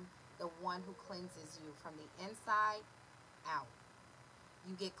with him, the one who cleanses you from the inside out.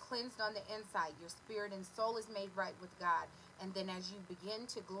 You get cleansed on the inside. Your spirit and soul is made right with God. And then as you begin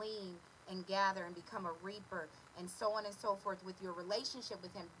to glean and gather and become a reaper and so on and so forth with your relationship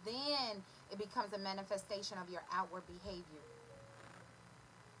with him, then it becomes a manifestation of your outward behavior.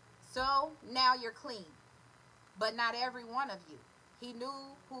 So now you're clean, but not every one of you. He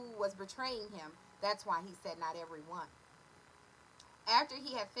knew who was betraying him. That's why he said not every one. After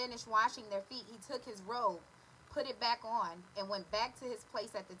he had finished washing their feet, he took his robe, put it back on, and went back to his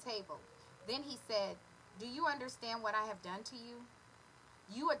place at the table. Then he said, "Do you understand what I have done to you?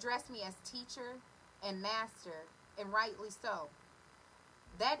 You address me as teacher and master, and rightly so.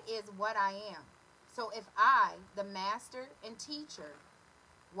 That is what I am. So if I, the master and teacher,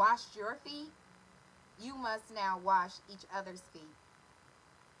 washed your feet, you must now wash each other's feet.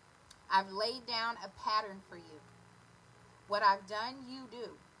 I've laid down a pattern for you. What I've done, you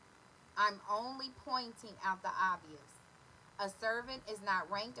do. I'm only pointing out the obvious. A servant is not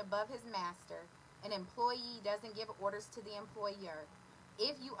ranked above his master. An employee doesn't give orders to the employer.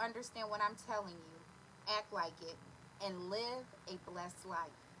 If you understand what I'm telling you, act like it and live a blessed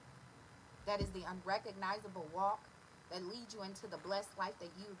life." That is the unrecognizable walk that leads you into the blessed life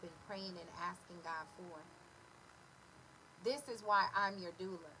that you've been praying and asking God for. This is why I'm your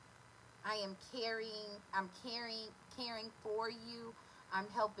doula. I am caring for you. I'm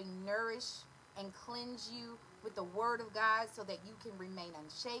helping nourish and cleanse you with the word of God so that you can remain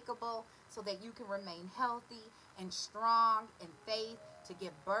unshakable, so that you can remain healthy and strong in faith to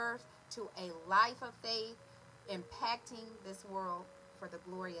give birth to a life of faith, impacting this world for the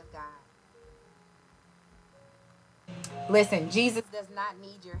glory of God. Listen, Jesus does not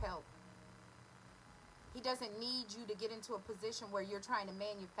need your help. He doesn't need you to get into a position where you're trying to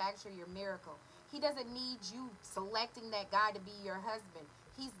manufacture your miracle. He doesn't need you selecting that guy to be your husband.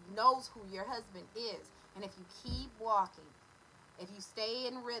 He knows who your husband is. And if you keep walking, if you stay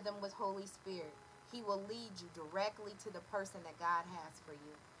in rhythm with Holy Spirit, he will lead you directly to the person that God has for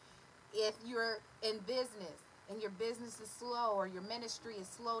you. If you're in business and your business is slow or your ministry is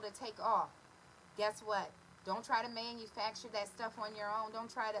slow to take off, guess what? Don't try to manufacture that stuff on your own. Don't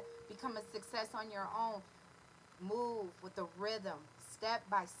try to become a success on your own. Move with the rhythm, step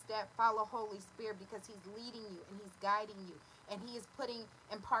by step. Follow Holy Spirit, because he's leading you and he's guiding you. And he is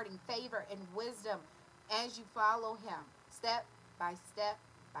imparting favor and wisdom as you follow him, step by step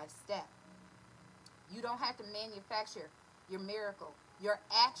by step. You don't have to manufacture your miracle. Your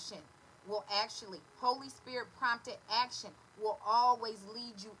action will Holy Spirit prompted action will always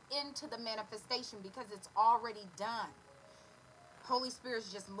lead you into the manifestation because it's already done. Holy Spirit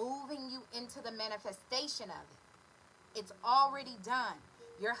is just moving you into the manifestation of it. It's already done.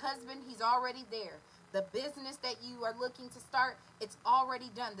 Your husband, he's already there. The business that you are looking to start, it's already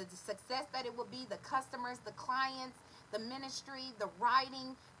done. The success that it will be, the customers, the clients, the ministry, the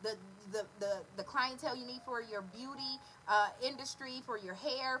writing, the clientele you need for your beauty industry, for your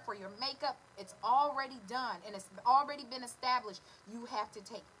hair, for your makeup, it's already done and it's already been established. You have to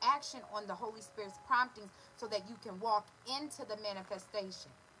take action on the Holy Spirit's promptings so that you can walk into the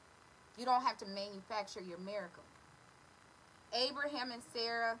manifestation. You don't have to manufacture your miracle. Abraham and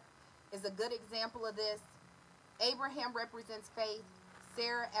Sarah is a good example of this. Abraham represents faith.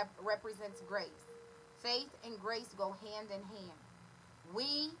 Sarah represents grace. Faith and grace go hand in hand.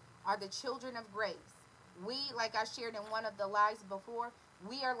 We are the children of grace. We, like I shared in one of the lives before,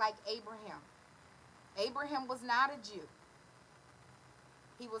 we are like Abraham. Abraham was not a Jew.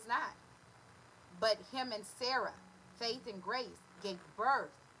 He was not. But him and Sarah, faith and grace, gave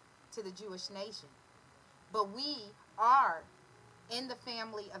birth to the Jewish nation. But we are in the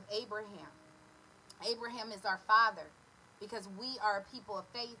family of Abraham. Abraham is our father because we are a people of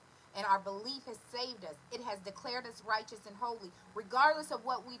faith, and our belief has saved us. It has declared us righteous and holy, regardless of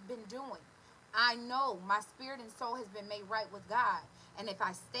what we've been doing. I know my spirit and soul has been made right with God. And if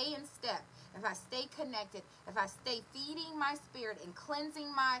I stay in step, if I stay connected, if I stay feeding my spirit and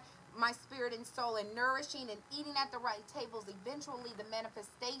cleansing my spirit and soul and nourishing and eating at the right tables, eventually the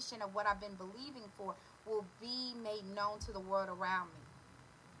manifestation of what I've been believing for will be made known to the world around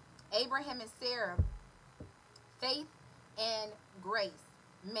me. Abraham and Sarah, faith and grace,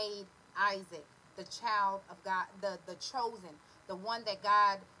 made Isaac the child of God, the chosen, the one that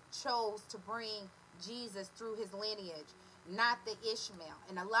God chose to bring Jesus through his lineage, not the Ishmael.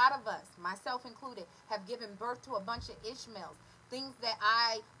 And a lot of us, myself included, have given birth to a bunch of Ishmaels, things that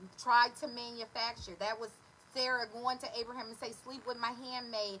I tried to manufacture. That was Sarah going to Abraham and say, sleep with my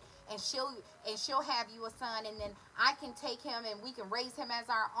handmaid and she'll have you a son, and then I can take him and we can raise him as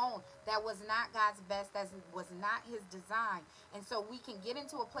our own. That was not God's best. That was not his design. And so we can get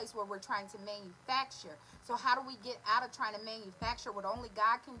into a place where we're trying to manufacture. So how do we get out of trying to manufacture what only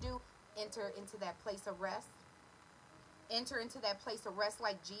God can do? Enter into that place of rest. enter into that place of rest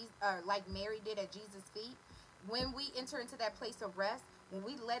like like Mary did at Jesus' feet. When we enter into that place of rest, when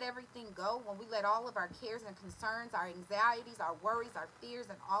we let everything go, when we let all of our cares and concerns, our anxieties, our worries, our fears,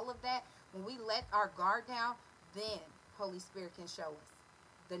 and all of that, when we let our guard down, then Holy Spirit can show us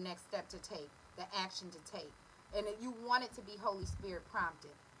the next step to take, the action to take. And if you want it to be Holy Spirit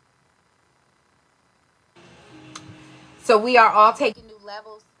prompted. So we are all taking new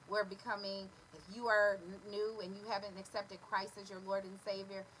levels. We're becoming, if you are new and you haven't accepted Christ as your Lord and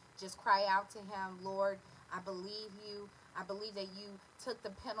Savior, just cry out to him. Lord, I believe you. I believe that you took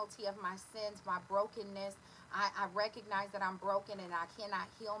the penalty of my sins, my brokenness. I recognize that I'm broken and I cannot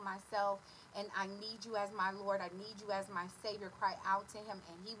heal myself. And I need you as my Lord. I need you as my Savior. Cry out to him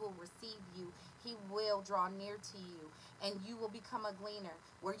and he will receive you. He will draw near to you. And you will become a gleaner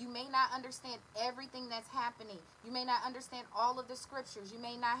where you may not understand everything that's happening. You may not understand all of the scriptures. You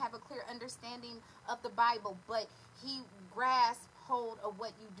may not have a clear understanding of the Bible, but he grasps hold of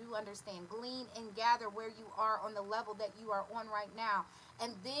what you do understand. Glean and gather where you are on the level that you are on right now.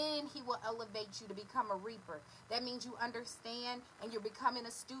 And then he will elevate you to become a reaper. That means you understand and you're becoming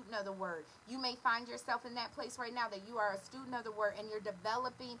a student of the word. You may find yourself in that place right now that you are a student of the word and you're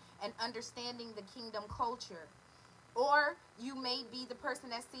developing and understanding the kingdom culture. Or you may be the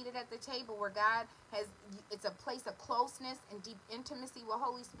person that's seated at the table where God has, it's a place of closeness and deep intimacy with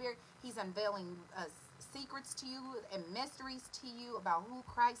Holy Spirit. He's unveiling secrets to you and mysteries to you about who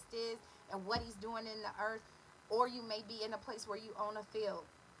Christ is and what he's doing in the earth. Or you may be in a place where you own a field,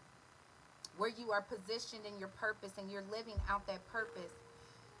 where you are positioned in your purpose and you're living out that purpose.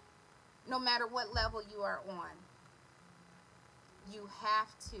 No matter what level you are on, you have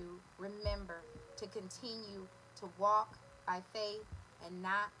to remember to continue to walk by faith and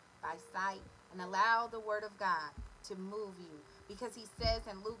not by sight, and allow the word of God to move you. Because he says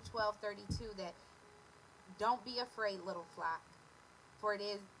in Luke 12:32 that don't be afraid, little flock, for it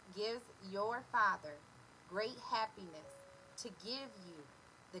gives your Father great happiness to give you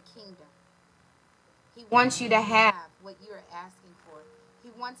the kingdom. He wants you to have what you're asking for. He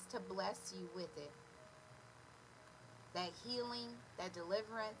wants to bless you with it. That healing, that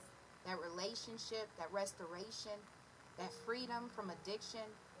deliverance, that relationship, that restoration, that freedom from addiction,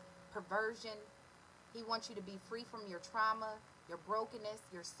 perversion. He wants you to be free from your trauma, your brokenness,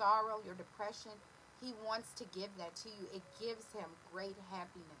 your sorrow, your depression. He wants to give that to you. It gives him great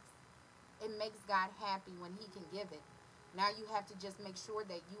happiness. It makes God happy when he can give it. Now you have to just make sure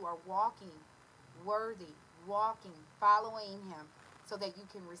that you are walking worthy, walking, following him, so that you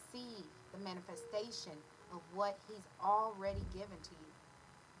can receive the manifestation of what he's already given to you.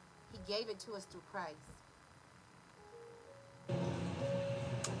 He gave it to us through Christ.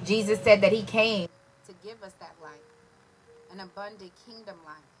 Jesus said that he came to give us that life, an abundant kingdom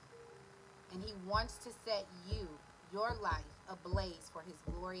life. And he wants to set you, your life, ablaze for his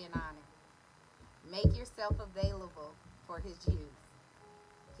glory and honor. Make yourself available for his use.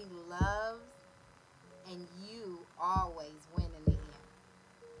 He loves, and you always win in the end.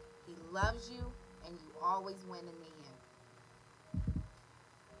 He loves you, and you always win in the end.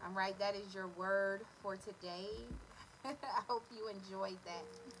 All right, that is your word for today. I hope you enjoyed that.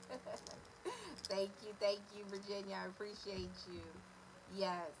 Thank you, Virginia. I appreciate you.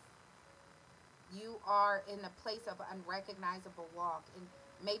 Yes, you are in a place of unrecognizable walk, and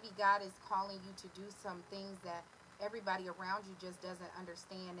maybe God is calling you to do some things that everybody around you just doesn't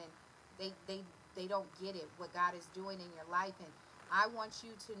understand, and they don't get it, what God is doing in your life. And I want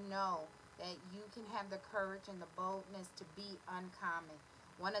you to know that you can have the courage and the boldness to be uncommon.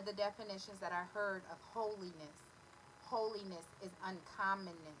 One of the definitions that I heard of holiness is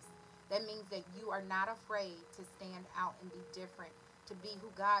uncommonness. That means that you are not afraid to stand out and be different, to be who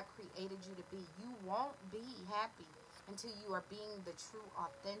God created you to be. You won't be happy until you are being the true,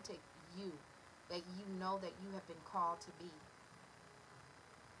 authentic you that you know that you have been called to be.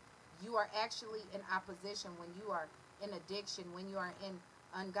 You are actually in opposition when you are in addiction, when you are in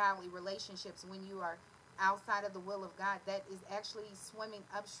ungodly relationships, when you are outside of the will of God. That is actually swimming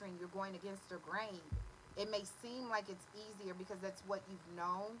upstream. You're going against the grain. It may seem like it's easier because that's what you've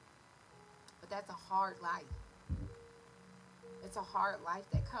known, but that's a hard life. It's a hard life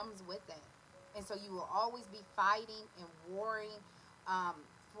that comes with that. And so you will always be fighting and warring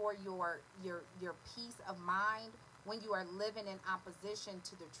for your peace of mind when you are living in opposition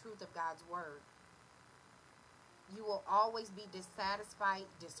to the truth of God's word. You will always be dissatisfied,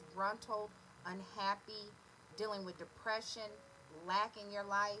 disgruntled, unhappy, dealing with depression, lack in your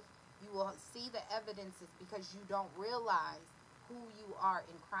life. You will see the evidences because you don't realize who you are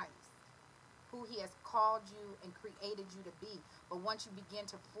in Christ, who he has called you and created you to be. But once you begin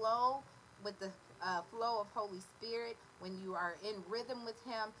to flow with the flow of Holy Spirit, when you are in rhythm with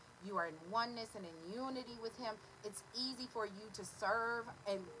him, you are in oneness and in unity with him, it's easy for you to serve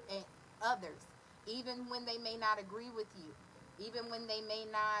and others, even when they may not agree with you, even when they may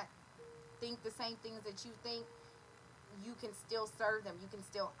not think the same things that you think. You can still serve them. You can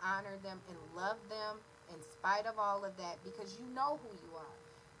still honor them and love them in spite of all of that, because you know who you are.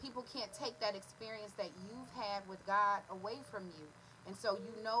 People can't take that experience that you've had with God away from you. And so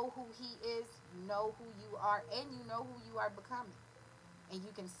you know who he is, you know who you are, and you know who you are becoming. And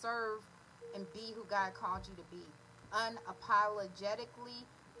you can serve and be who God called you to be. Unapologetically,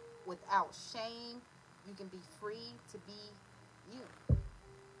 without shame, you can be free to be you.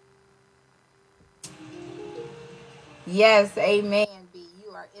 Yes, amen, B.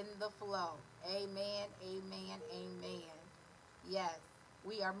 You are in the flow. Amen, amen, amen. Yes,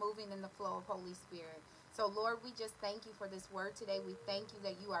 we are moving in the flow of Holy Spirit. So, Lord, we just thank you for this word today. We thank you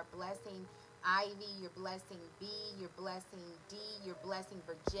that you are blessing Ivy, you're blessing B, you're blessing D, you're blessing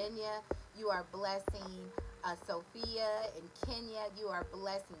Virginia, you are blessing Sophia and Kenya, you are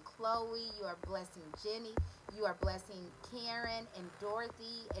blessing Chloe, you are blessing Jenny, you are blessing Karen and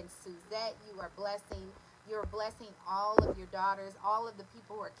Dorothy and Suzette, you're blessing all of your daughters, all of the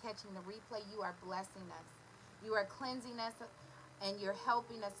people who are catching the replay. You are blessing us. You are cleansing us, and you're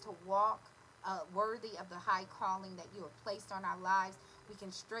helping us to walk worthy of the high calling that you have placed on our lives. We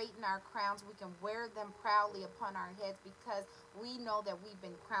can straighten our crowns. We can wear them proudly upon our heads, because we know that we've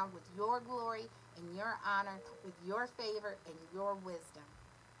been crowned with your glory and your honor, with your favor and your wisdom.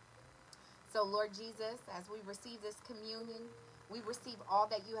 So, Lord Jesus, as we receive this communion, we receive all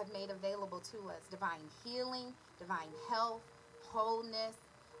that you have made available to us. Divine healing, divine health, wholeness.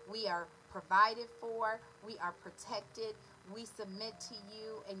 We are provided for. We are protected. We submit to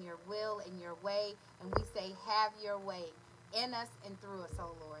you and your will and your way. And we say, have your way in us and through us,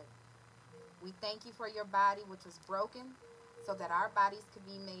 oh Lord. We thank you for your body, which was broken, so that our bodies could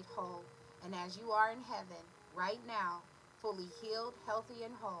be made whole. And as you are in heaven right now, fully healed, healthy,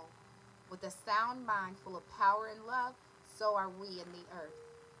 and whole, with a sound mind full of power and love, so are we in the earth.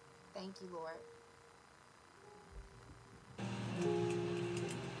 Thank you, Lord.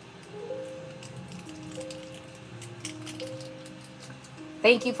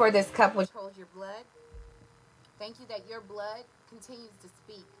 Thank you for this cup which holds your blood. Thank you that your blood continues to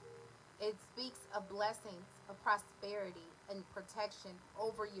speak. It speaks of blessings, of prosperity, and protection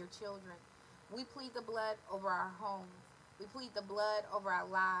over your children. We plead the blood over our homes. We plead the blood over our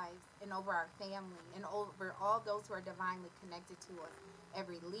lives and over our family and over all those who are divinely connected to us.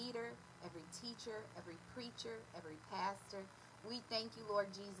 Every leader, every teacher, every preacher, every pastor. We thank you, Lord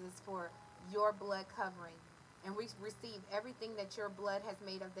Jesus, for your blood covering. And we receive everything that your blood has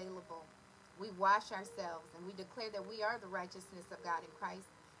made available. We wash ourselves and we declare that we are the righteousness of God in Christ.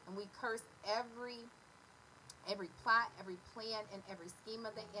 And we curse every plot, every plan, and every scheme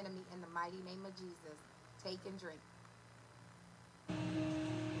of the enemy in the mighty name of Jesus. Take and drink.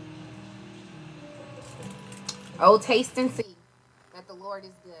 Oh, taste and see that the Lord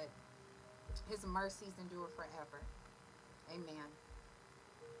is good. His mercies endure forever. Amen.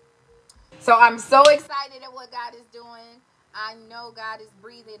 So I'm so excited at what God is doing. I know God is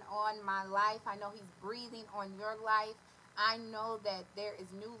breathing on my life. I know he's breathing on your life. I know that there is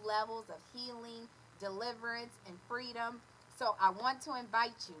new levels of healing, deliverance, and freedom. So I want to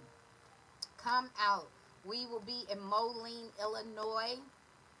invite you. Come out. We will be in Moline, Illinois,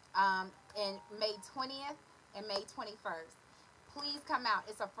 in May 20th and May 21st. Please come out.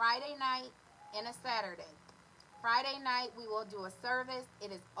 It's a Friday night and a Saturday. Friday night, we will do a service.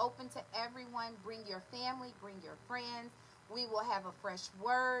 It is open to everyone. Bring your family, bring your friends. We will have a fresh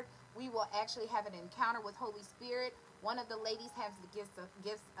word. We will actually have an encounter with Holy Spirit. One of the ladies has the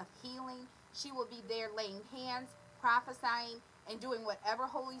gifts of healing. She will be there laying hands, prophesying, and doing whatever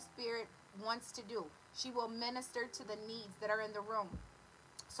Holy Spirit wants to do. She will minister to the needs that are in the room.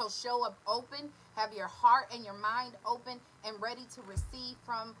 So show up open, have your heart and your mind open and ready to receive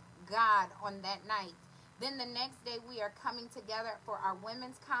from God on that night. Then the next day we are coming together for our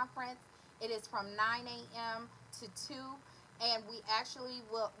women's conference. It is from 9 a.m. to 2. And we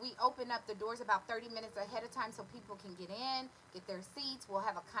open up the doors about 30 minutes ahead of time so people can get in, get their seats. We'll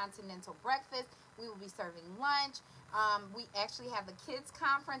have a continental breakfast. We will be serving lunch. We actually have a kids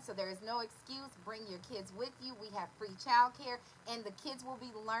conference, so there is no excuse. Bring your kids with you. We have free childcare, and the kids will be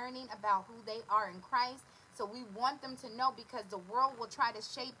learning about who they are in Christ. So we want them to know, because the world will try to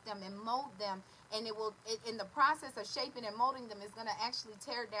shape them and mold them, and in the process of shaping and molding them, is going to actually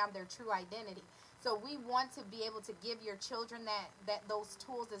tear down their true identity. So we want to be able to give your children those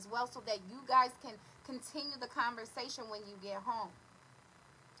tools as well, so that you guys can continue the conversation when you get home.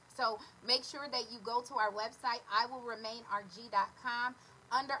 So make sure that you go to our website, iwillremainrg.com.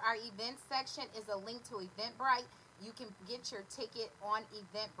 Under our events section is a link to Eventbrite. You can get your ticket on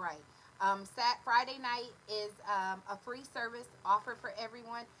Eventbrite. Friday night is a free service offered for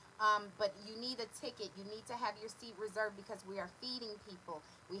everyone, but you need a ticket. You need to have your seat reserved because we are feeding people.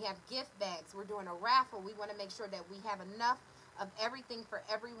 We have gift bags. We're doing a raffle. We want to make sure that we have enough of everything for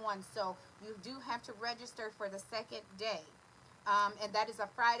everyone. So you do have to register for the second day. And that is a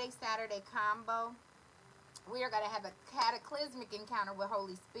Friday, Saturday combo. We are going to have a cataclysmic encounter with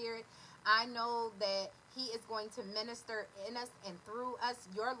Holy Spirit. I know that He is going to minister in us and through us.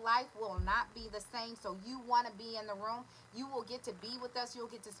 Your life will not be the same. So you want to be in the room. You will get to be with us. You'll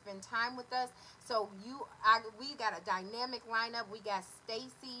get to spend time with us. So we got a dynamic lineup. We got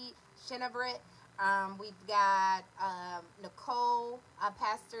Stacy Chenevret. We've got Nicole,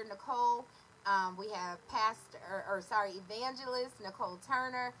 Pastor Nicole. We have Evangelist Nicole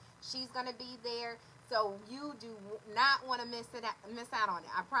Turner. She's going to be there. So you do not want to miss out on it.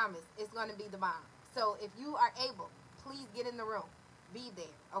 I promise. It's going to be the bomb. So if you are able, please get in the room. Be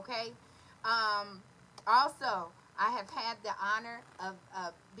there, okay? Also, I have had the honor of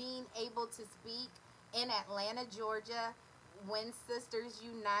being able to speak in Atlanta, Georgia, when Sisters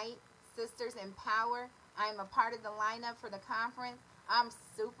Unite, Sisters Empower. I'm a part of the lineup for the conference. I'm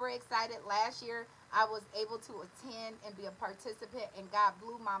super excited. Last year, I was able to attend and be a participant, and God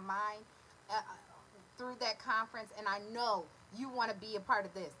blew my mind through that conference, and I know you want to be a part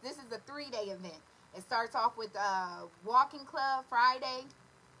of this. This is a 3-day event. It starts off with walking club Friday.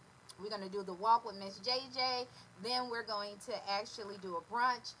 We're going to do the walk with Miss JJ. Then we're going to actually do a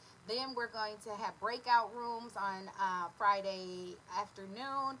brunch. Then we're going to have breakout rooms on Friday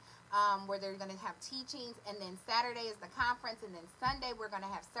afternoon where they're going to have teachings. And then Saturday is the conference. And then Sunday we're going to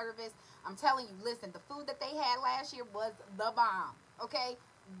have service. I'm telling you, listen, the food that they had last year was the bomb. Okay?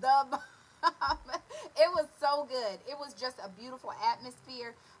 The bomb. It was so good. It was just a beautiful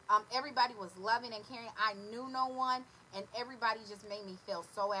atmosphere. Everybody was loving and caring. I knew no one, and everybody just made me feel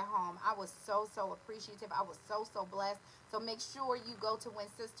so at home. I was so appreciative. I was so blessed. So make sure you go to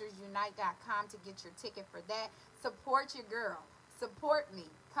WhenSistersUnite.com to get your ticket for that. Support your girl. Support me.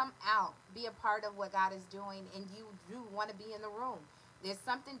 Come out. Be a part of what God is doing, and you do want to be in the room. There's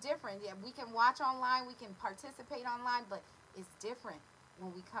something different. Yeah, we can watch online. We can participate online, but it's different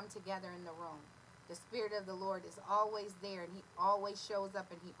when we come together in the room. The Spirit of the Lord is always there, and He always shows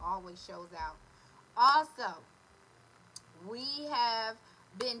up, and He always shows out. Also, we have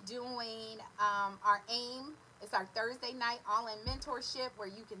been doing our AIM. It's our Thursday night all-in mentorship where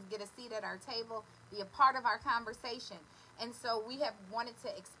you can get a seat at our table, be a part of our conversation. And so we have wanted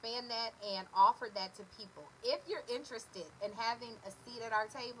to expand that and offer that to people. If you're interested in having a seat at our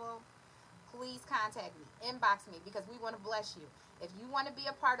table, please contact me, inbox me, because we want to bless you. If you want to be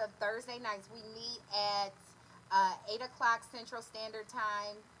a part of Thursday nights, we meet at 8 o'clock Central Standard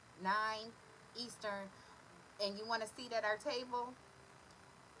Time, 9 Eastern, and you want a seat at our table,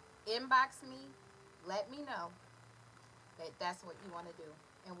 inbox me, let me know that that's what you want to do,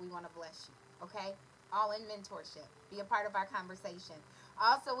 and we want to bless you, okay? All in mentorship. Be a part of our conversation.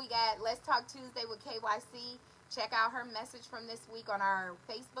 Also, we got Let's Talk Tuesday with KYC. Check out her message from this week on our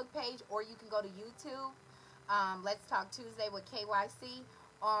Facebook page, or you can go to YouTube. Let's Talk Tuesday with KYC.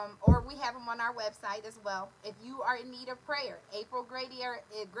 Or we have them on our website as well. If you are in need of prayer, April Grady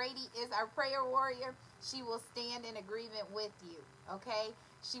is our prayer warrior. She will stand in agreement with you, okay?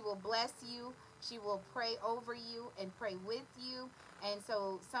 She will bless you. She will pray over you and pray with you. And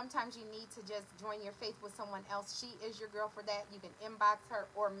so sometimes you need to just join your faith with someone else. She is your girl for that. You can inbox her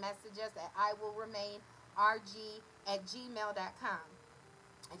or message us at iwillremainrg@gmail.com.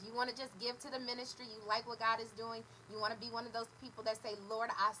 If you want to just give to the ministry, you like what God is doing, you want to be one of those people that say,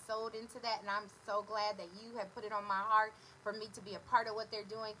 Lord, I sold into that, and I'm so glad that you have put it on my heart for me to be a part of what they're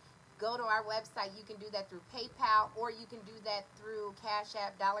doing, go to our website. You can do that through PayPal, or you can do that through Cash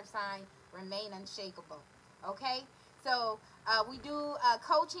App, $ Remain Unshakable. Okay? So we do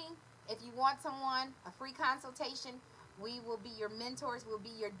coaching. If you want someone, a free consultation, we will be your mentors. We'll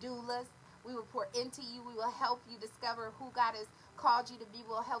be your doulas. We will pour into you. We will help you discover who God has called you to be.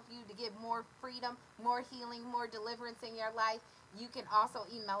 We'll help you to get more freedom, more healing, more deliverance in your life. You can also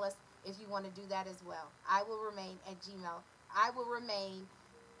email us if you want to do that as well. I will remain at Gmail. I will remain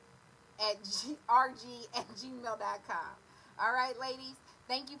at rg@gmail.com. All right, ladies.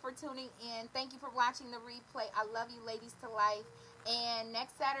 Thank you for tuning in. Thank you for watching the replay. I love you, ladies to life. And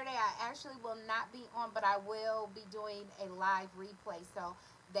next Saturday, I actually will not be on, but I will be doing a live replay so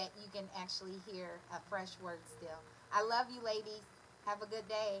that you can actually hear a fresh word still. I love you, ladies. Have a good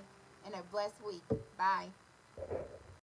day and a blessed week. Bye.